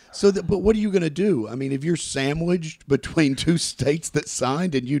 yeah. So, but what are you going to do? I mean, if you're sandwiched between 2 states that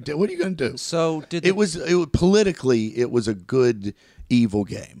signed and you did, what are you going to do? So It was politically, it was a good evil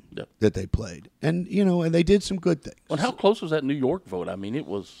game Yep. that they played, and and they did some good things. Well, how close was that New York vote? I mean, it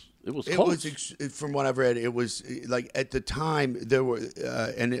was close. It was, from what I've read, it was like at the time there were,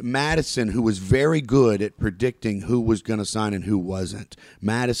 and Madison, who was very good at predicting who was going to sign and who wasn't.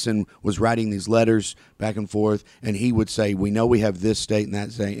 Madison was writing these letters back and forth, and he would say, "We know we have this state and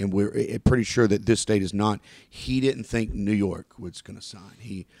that state, and we're pretty sure that this state is not." He didn't think New York was going to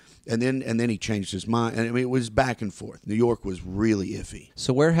sign. And then he changed his mind, and I mean it was back and forth. New York was really iffy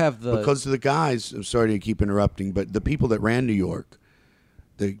So where have the because of the guys. I'm sorry to keep interrupting, but the people that ran New York.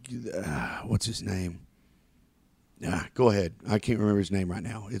 What's his name? Go ahead. I can't remember his name right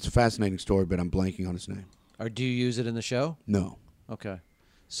now. It's a fascinating story, but I'm blanking on his name. or do you use it in the show? No. Okay.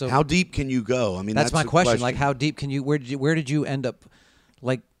 So How deep can you go? I mean, that's my the question. Like, how deep can you? Where did you end up?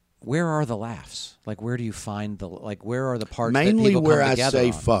 Like, where are the laughs? Like, where do you find the where are the parts? that Mainly people where come I together say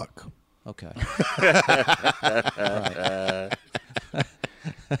on? fuck. Okay.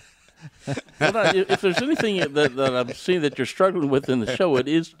 Well, now, if there's anything that I'm seeing that you're struggling with in the show, it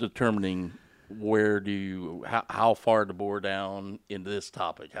is determining how far to bore down into this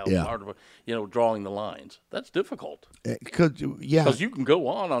topic, how Yeah. far to, drawing the lines. That's difficult Yeah. because you can go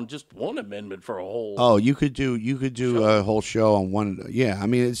on just one amendment for a whole. Oh, you could do a whole show on one. Yeah. I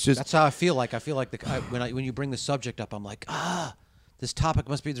mean, it's just That's how I feel. Like I feel like when you bring the subject up, I'm like, this topic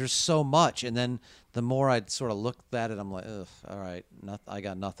must be. There's so much, and then the more I sort of look at it, I'm like, ugh, all right, I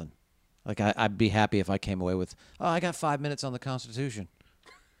got nothing. Like I'd be happy if I came away with, I got 5 minutes on the Constitution.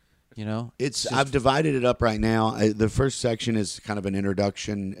 I've divided it up right now. The first section is kind of an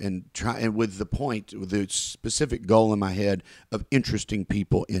introduction and with the specific goal in my head of interesting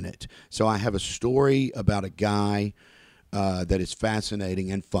people in it. So I have a story about a guy that is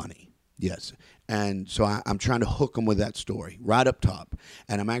fascinating and funny. Yes. And so I'm trying to hook them with that story right up top.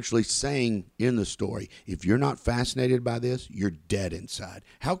 And I'm actually saying in the story, if you're not fascinated by this, you're dead inside.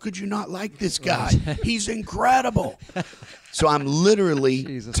 How could you not like this guy? He's incredible. So I'm literally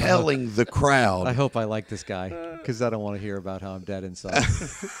Jesus, telling the crowd. I hope I like this guy because I don't want to hear about how I'm dead inside.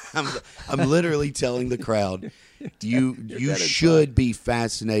 I'm literally telling the crowd, you should be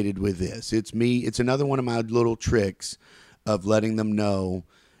fascinated with this. It's me. It's another one of my little tricks of letting them know.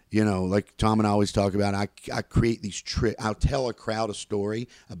 Like Tom and I always talk about, I create these tricks. I'll tell a crowd a story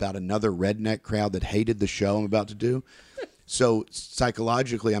about another redneck crowd that hated the show I'm about to do. So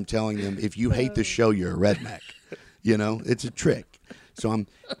psychologically, I'm telling them, if you hate the show, you're a redneck. It's a trick. So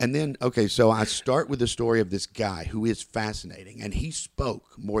I start with the story of this guy who is fascinating, and he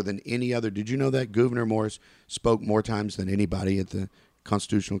spoke more than any other. Did you know that Gouverneur Morris spoke more times than anybody at the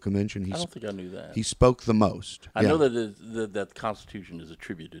Constitutional Convention? I don't think I knew that. He spoke the most. I know that that the Constitution is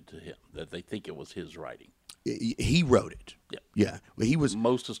attributed to him, that they think it was his writing. He wrote it. Yeah. Yeah. Well, he was.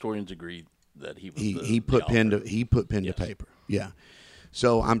 Most historians agree that he was He put pen author. to Yes. paper. Yeah.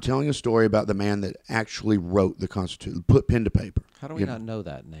 So I'm telling a story about the man that actually wrote the Constitution, put pen to paper. How do we not know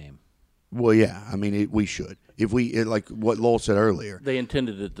that name? Well, yeah. I mean, we should. If we like what Lowell said earlier. They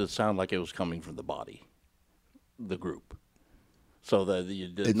intended it to sound like it was coming from the body, the group, so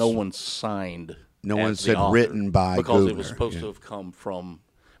that no one signed. No as one the said author, written by because it Gouverneur, was supposed yeah. to have come from.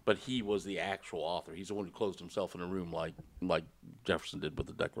 But he was the actual author. He's the one who closed himself in a room like Jefferson did with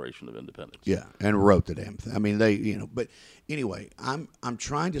the Declaration of Independence. Yeah, and wrote the damn thing. I mean, But anyway, I'm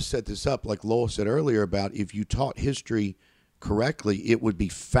trying to set this up, like Lowell said earlier, about if you taught history correctly, it would be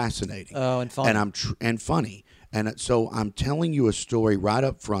fascinating. Oh, and funny. And funny. And so I'm telling you a story right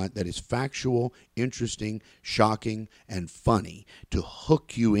up front that is factual, interesting, shocking, and funny to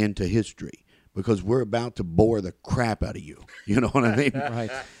hook you into history. because we're about to bore the crap out of you. You know what I mean?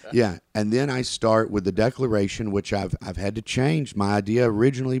 Right. Yeah, and then I start with the Declaration, which I've had to change my idea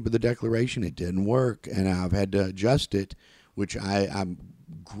originally, but the Declaration, it didn't work, and I've had to adjust it, which I'm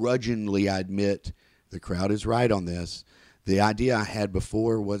grudgingly admit the crowd is right on this. The idea I had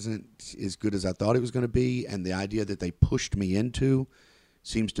before wasn't as good as I thought it was going to be, and the idea that they pushed me into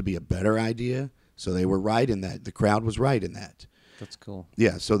seems to be a better idea. So they were right in that. The crowd was right in that. That's cool.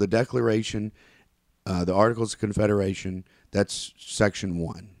 Yeah, so the Declaration, the Articles of Confederation, that's section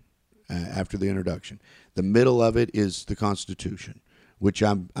 1 after the introduction. The middle of it is the Constitution, which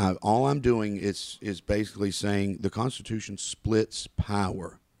all I'm doing is basically saying the Constitution splits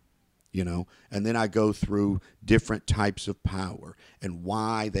power, you know, and then I go through different types of power and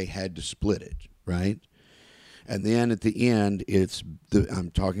why they had to split it, right? And then at the end,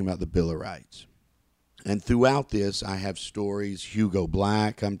 I'm talking about the Bill of Rights. And throughout this, I have stories. Hugo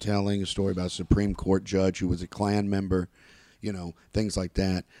Black, I'm telling a story about a Supreme Court judge who was a Klan member, you know, things like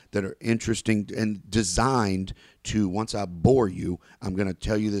that are interesting and designed to, once I bore you, I'm going to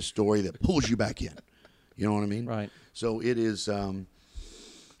tell you this story that pulls you back in. You know what I mean? Right. So it is,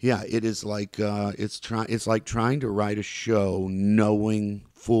 it is like it's like trying to write a show knowing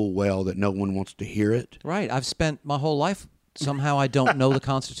full well that no one wants to hear it. Right. I've spent my whole life, somehow I don't know the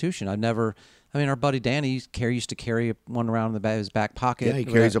Constitution. I mean, our buddy Danny used to carry one around in his back pocket. Yeah, he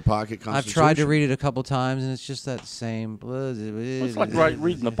carries a pocket Constitution. I've tried to read it a couple times, and it's just that same. It's like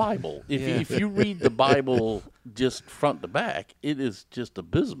reading the Bible. If you read the Bible just front to back, it is just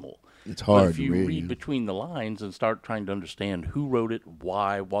abysmal. It's hard But if you to read between the lines and start trying to understand who wrote it,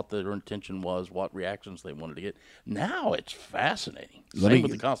 why, what their intention was, what reactions they wanted to get, now it's fascinating. Same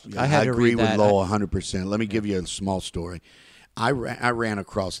with the Constitution. I had to agree read with that. Lowell 100%. Let me give you a small story. I ran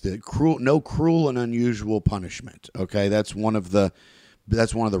across no cruel and unusual punishment. Okay, that's one of the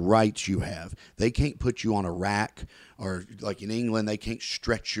rights you have. They can't put you on a rack, or like in England, they can't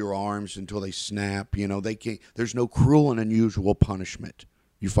stretch your arms until they snap. You know, they can't. There's no cruel and unusual punishment.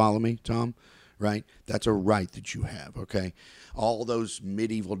 You follow me, Tom? Right? That's a right that you have. Okay, all those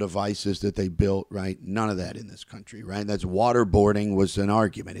medieval devices that they built. Right? None of that in this country. Right? That's waterboarding was an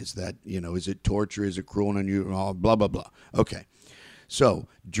argument. Is that, is it torture? Is it cruel and unusual? Blah blah blah. Okay. So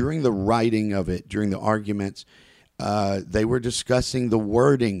during the writing of it, during the arguments, they were discussing the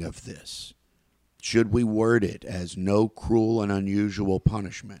wording of this. Should we word it as no cruel and unusual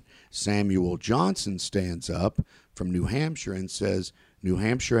punishment? Samuel Johnson stands up from New Hampshire and says, New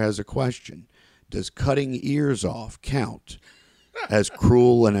Hampshire has a question. Does cutting ears off count as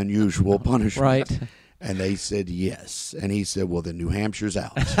cruel and unusual punishment? Right. And they said yes. And he said, well, then New Hampshire's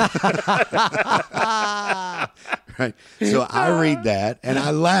out. Right. So I read that and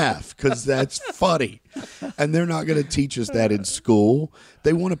I laugh because that's funny. And they're not going to teach us that in school.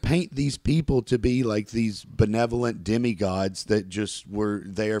 They want to paint these people to be like these benevolent demigods that just were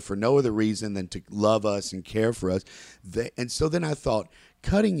there for no other reason than to love us and care for us. And so then I thought,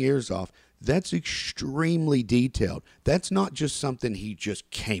 cutting ears off, that's extremely detailed. That's not just something he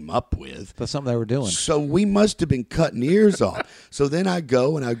just came up with. That's something they were doing. So we must have been cutting ears off. So then I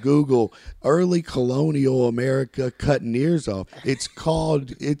go and I Google early colonial America cutting ears off. It's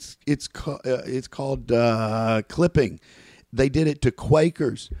called clipping. They did it to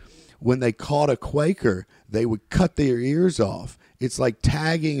Quakers. When they caught a Quaker, they would cut their ears off. It's like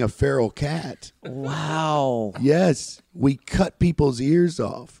tagging a feral cat. Wow. Yes, we cut people's ears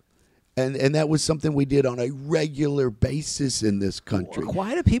off. And that was something we did on a regular basis in this country.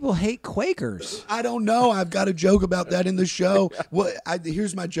 Why do people hate Quakers? I don't know. I've got a joke about that in the show. Well,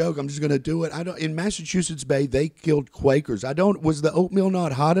 here's my joke. I'm just going to do it. In Massachusetts Bay, they killed Quakers. Was the oatmeal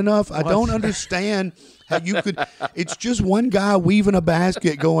not hot enough? I don't understand how you could. It's just one guy weaving a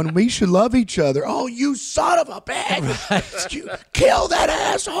basket going, we should love each other. Oh, you son of a bitch. Right. You kill that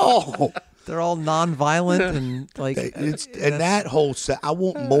asshole. They're all nonviolent and like. That whole set. I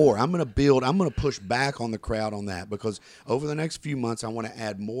want more. I'm going to push back on the crowd on that, because over the next few months, I want to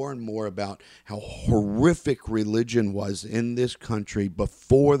add more and more about how horrific religion was in this country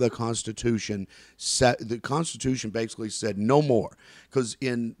before the Constitution. The Constitution basically said no more. Because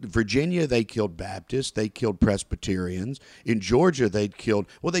in Virginia, they killed Baptists, they killed Presbyterians. In Georgia, they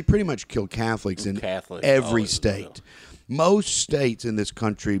pretty much killed Catholics in every state. Most states in this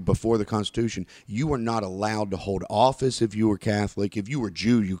country before the Constitution, you were not allowed to hold office if you were Catholic. If you were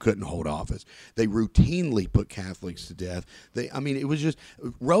Jew, you couldn't hold office. They routinely put Catholics to death. It was just,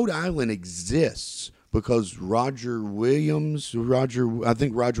 Rhode Island exists because Roger Williams,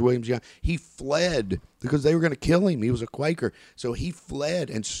 he fled because they were going to kill him. He was a Quaker. So he fled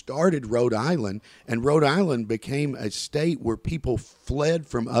and started Rhode Island, and Rhode Island became a state where people fled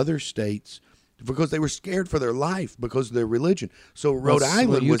from other states because they were scared for their life because of their religion. So Rhode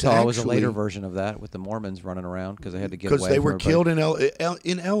Island Utah was a later version of that with the Mormons running around because they had to get away. Because they were from killed in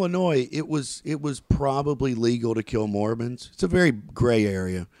Illinois. It was probably legal to kill Mormons. It's a very gray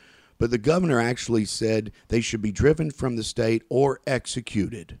area, but the governor actually said they should be driven from the state or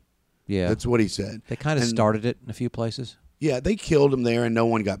executed. Yeah, that's what he said. They kind of started it in a few places. Yeah, they killed them there, and no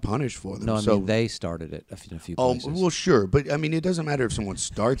one got punished for them. No, I mean, they started it in a few places. Oh, well, sure, but I mean, it doesn't matter if someone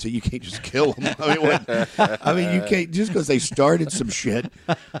starts it. You can't just kill them. I mean, you can't just because they started some shit.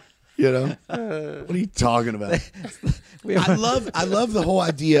 You know, what are you talking about? I love the whole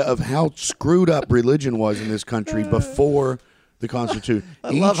idea of how screwed up religion was in this country before the Constitution. I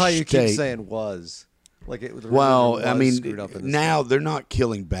love how you keep saying "was." Like it was. Well, I mean, screwed up in now they're not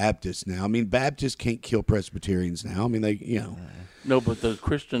killing Baptists now. I mean, Baptists can't kill Presbyterians now. I mean, they, No, but the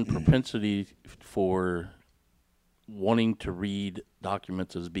Christian propensity for wanting to read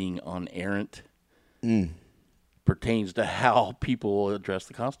documents as being unerrant pertains to how people address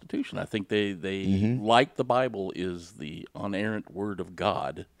the Constitution. I think they like the Bible is the unerrant word of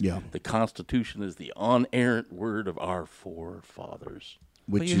God. Yeah. The Constitution is the unerrant word of our forefathers.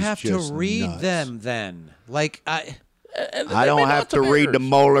 Which but you is have to just read nuts. them then. Like I don't have to read the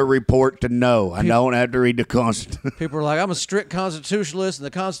Mueller report to know. I don't have to read the Constitution. People are like, I'm a strict constitutionalist, and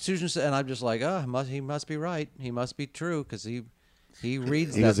the Constitution says, and I'm just like, he must be right. He must be true because he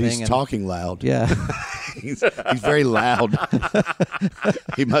reads that thing. He's talking loud. Yeah. he's very loud.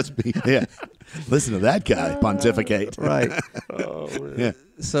 He must be. Yeah. Listen to that guy pontificate. Right. Yeah.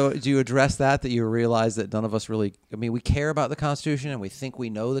 So do you address that you realize that none of us really, I mean, we care about the Constitution and we think we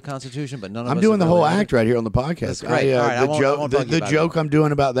know the Constitution, but none of us. I'm doing the whole really act right here on the podcast. That's great. All right, The joke I'm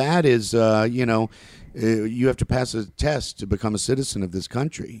doing about that is, you have to pass a test to become a citizen of this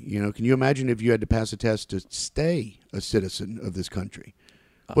country. Can you imagine if you had to pass a test to stay a citizen of this country?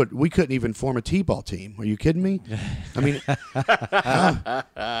 But we couldn't even form a T-ball team. Are you kidding me? I mean,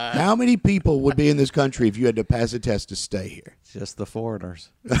 how many people would be in this country if you had to pass a test to stay here? Just the foreigners.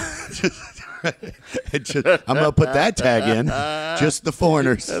 I'm going to put that tag in. Just the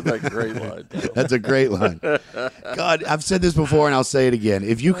foreigners. That's a great line. That's a great line. God, I've said this before and I'll say it again.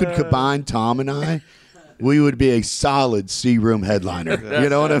 If you could combine Tom and I, we would be a solid C-room headliner. You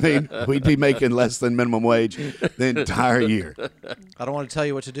know what I mean? We'd be making less than minimum wage the entire year. I don't want to tell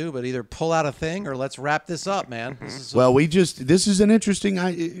you what to do, but either pull out a thing or let's wrap this up, man. This is an interesting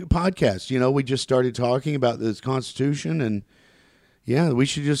podcast. We just started talking about this Constitution, and we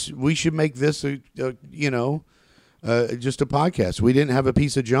should make this just a podcast. We didn't have a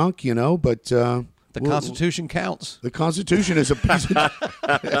piece of junk, but the Constitution counts. The Constitution is a piece of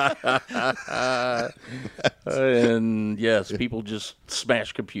and yes, people just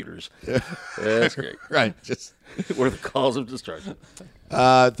smash computers. That's great. Right. We're the cause of destruction.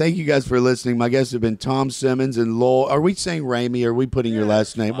 Thank you guys for listening. My guests have been Tom Simmons and Lowell. Are we saying Ramey? Are we putting your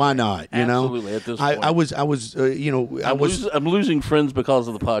last name? Why not? Absolutely. At this point. I'm losing friends because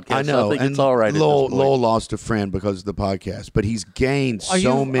of the podcast. I know. So I think it's all right. Lowell lost a friend because of the podcast, but he's gained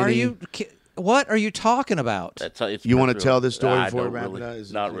many. What are you talking about? You want to tell this story before we wrap it up?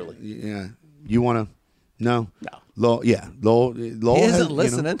 Not really. Yeah. You want to? No. No. Lowell. He isn't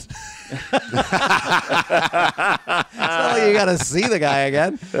listening. It's not like you got to see the guy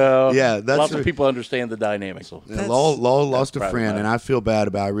again. That's lots of people understand the dynamic. So. Lowell lost a friend, and I feel bad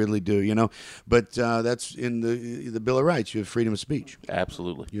about it. I really do. But that's in the Bill of Rights. You have freedom of speech.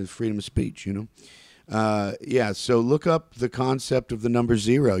 Absolutely. You have freedom of speech. So look up the concept of the number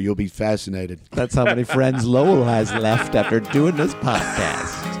 0. You'll be fascinated. That's how many friends Lowell has left after doing this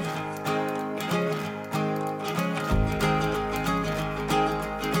podcast.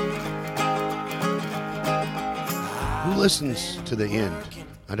 Who listens to the end?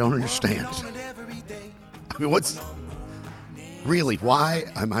 I don't understand. I mean, why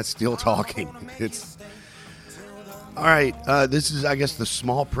am I still talking? All right, this is, I guess, the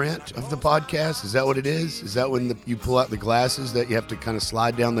small print of the podcast. Is that what it is? Is that when you pull out the glasses that you have to kind of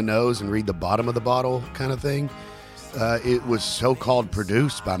slide down the nose and read the bottom of the bottle kind of thing? It was so-called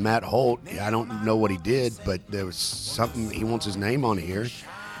produced by Matt Holt. I don't know what he did, but there was something, he wants his name on here.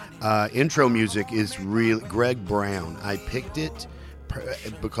 Intro music is Greg Brown. I picked it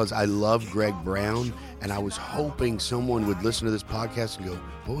because I love Greg Brown, and I was hoping someone would listen to this podcast and go,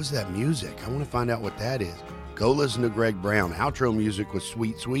 what was that music? I want to find out what that is. Go listen to Greg Brown. Outro music was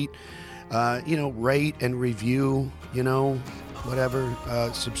sweet. Rate and review,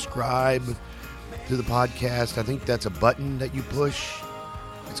 whatever. Subscribe to the podcast. I think that's a button that you push.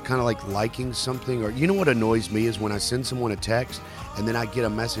 It's kind of like liking something. Or what annoys me is when I send someone a text and then I get a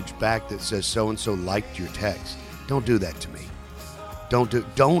message back that says so-and-so liked your text. Don't do that to me.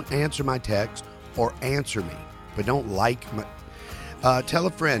 Don't answer my text or answer me, but don't like my. Tell a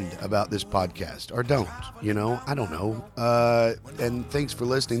friend about this podcast, or don't. I don't know. And thanks for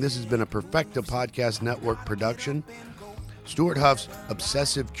listening. This has been a Perfecta Podcast Network production. Stuart Huff's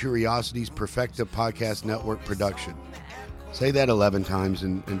Obsessive Curiosities Perfecta Podcast Network production. Say that 11 times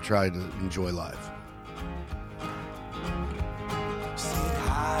and try to enjoy life.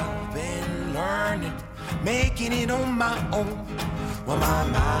 I've been learning, making it on my own. Well, my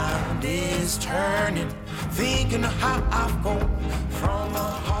mind is turning, thinking of how I've grown.